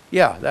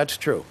 Yeah, that's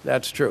true.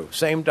 That's true.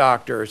 Same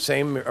doctor,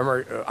 same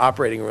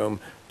operating room,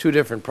 2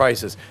 different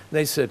prices. And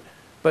they said,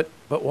 but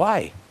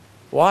why?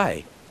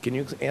 Why? Can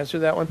you answer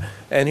that one?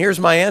 And here's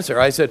my answer.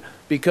 I said,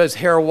 because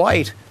Herr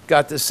White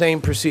got the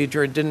same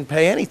procedure and didn't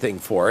pay anything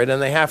for it,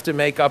 and they have to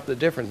make up the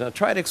difference. Now,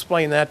 try to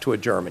explain that to a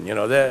German, you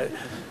know.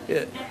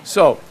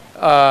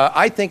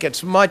 I think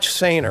it's much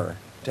saner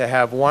to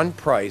have one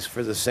price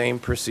for the same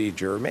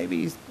procedure,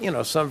 maybe, you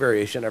know, some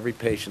variation, every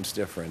patient's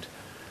different,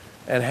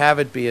 and have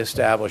it be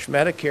established.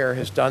 Medicare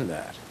has done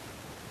that.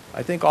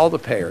 I think all the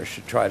payers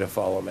should try to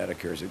follow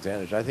Medicare's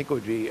advantage. I think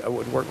it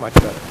would work much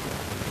better.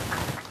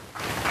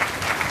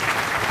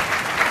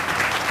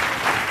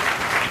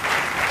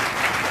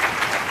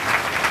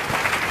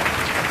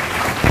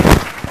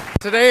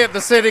 Today at the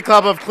City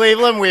Club of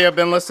Cleveland, we have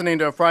been listening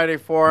to a Friday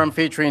Forum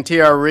featuring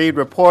T.R. Reid,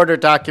 reporter,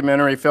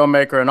 documentary,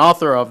 filmmaker, and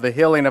author of The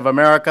Healing of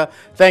America.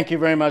 Thank you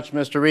very much,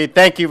 Mr. Reid.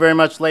 Thank you very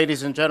much,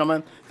 ladies and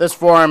gentlemen. This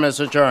forum is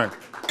adjourned.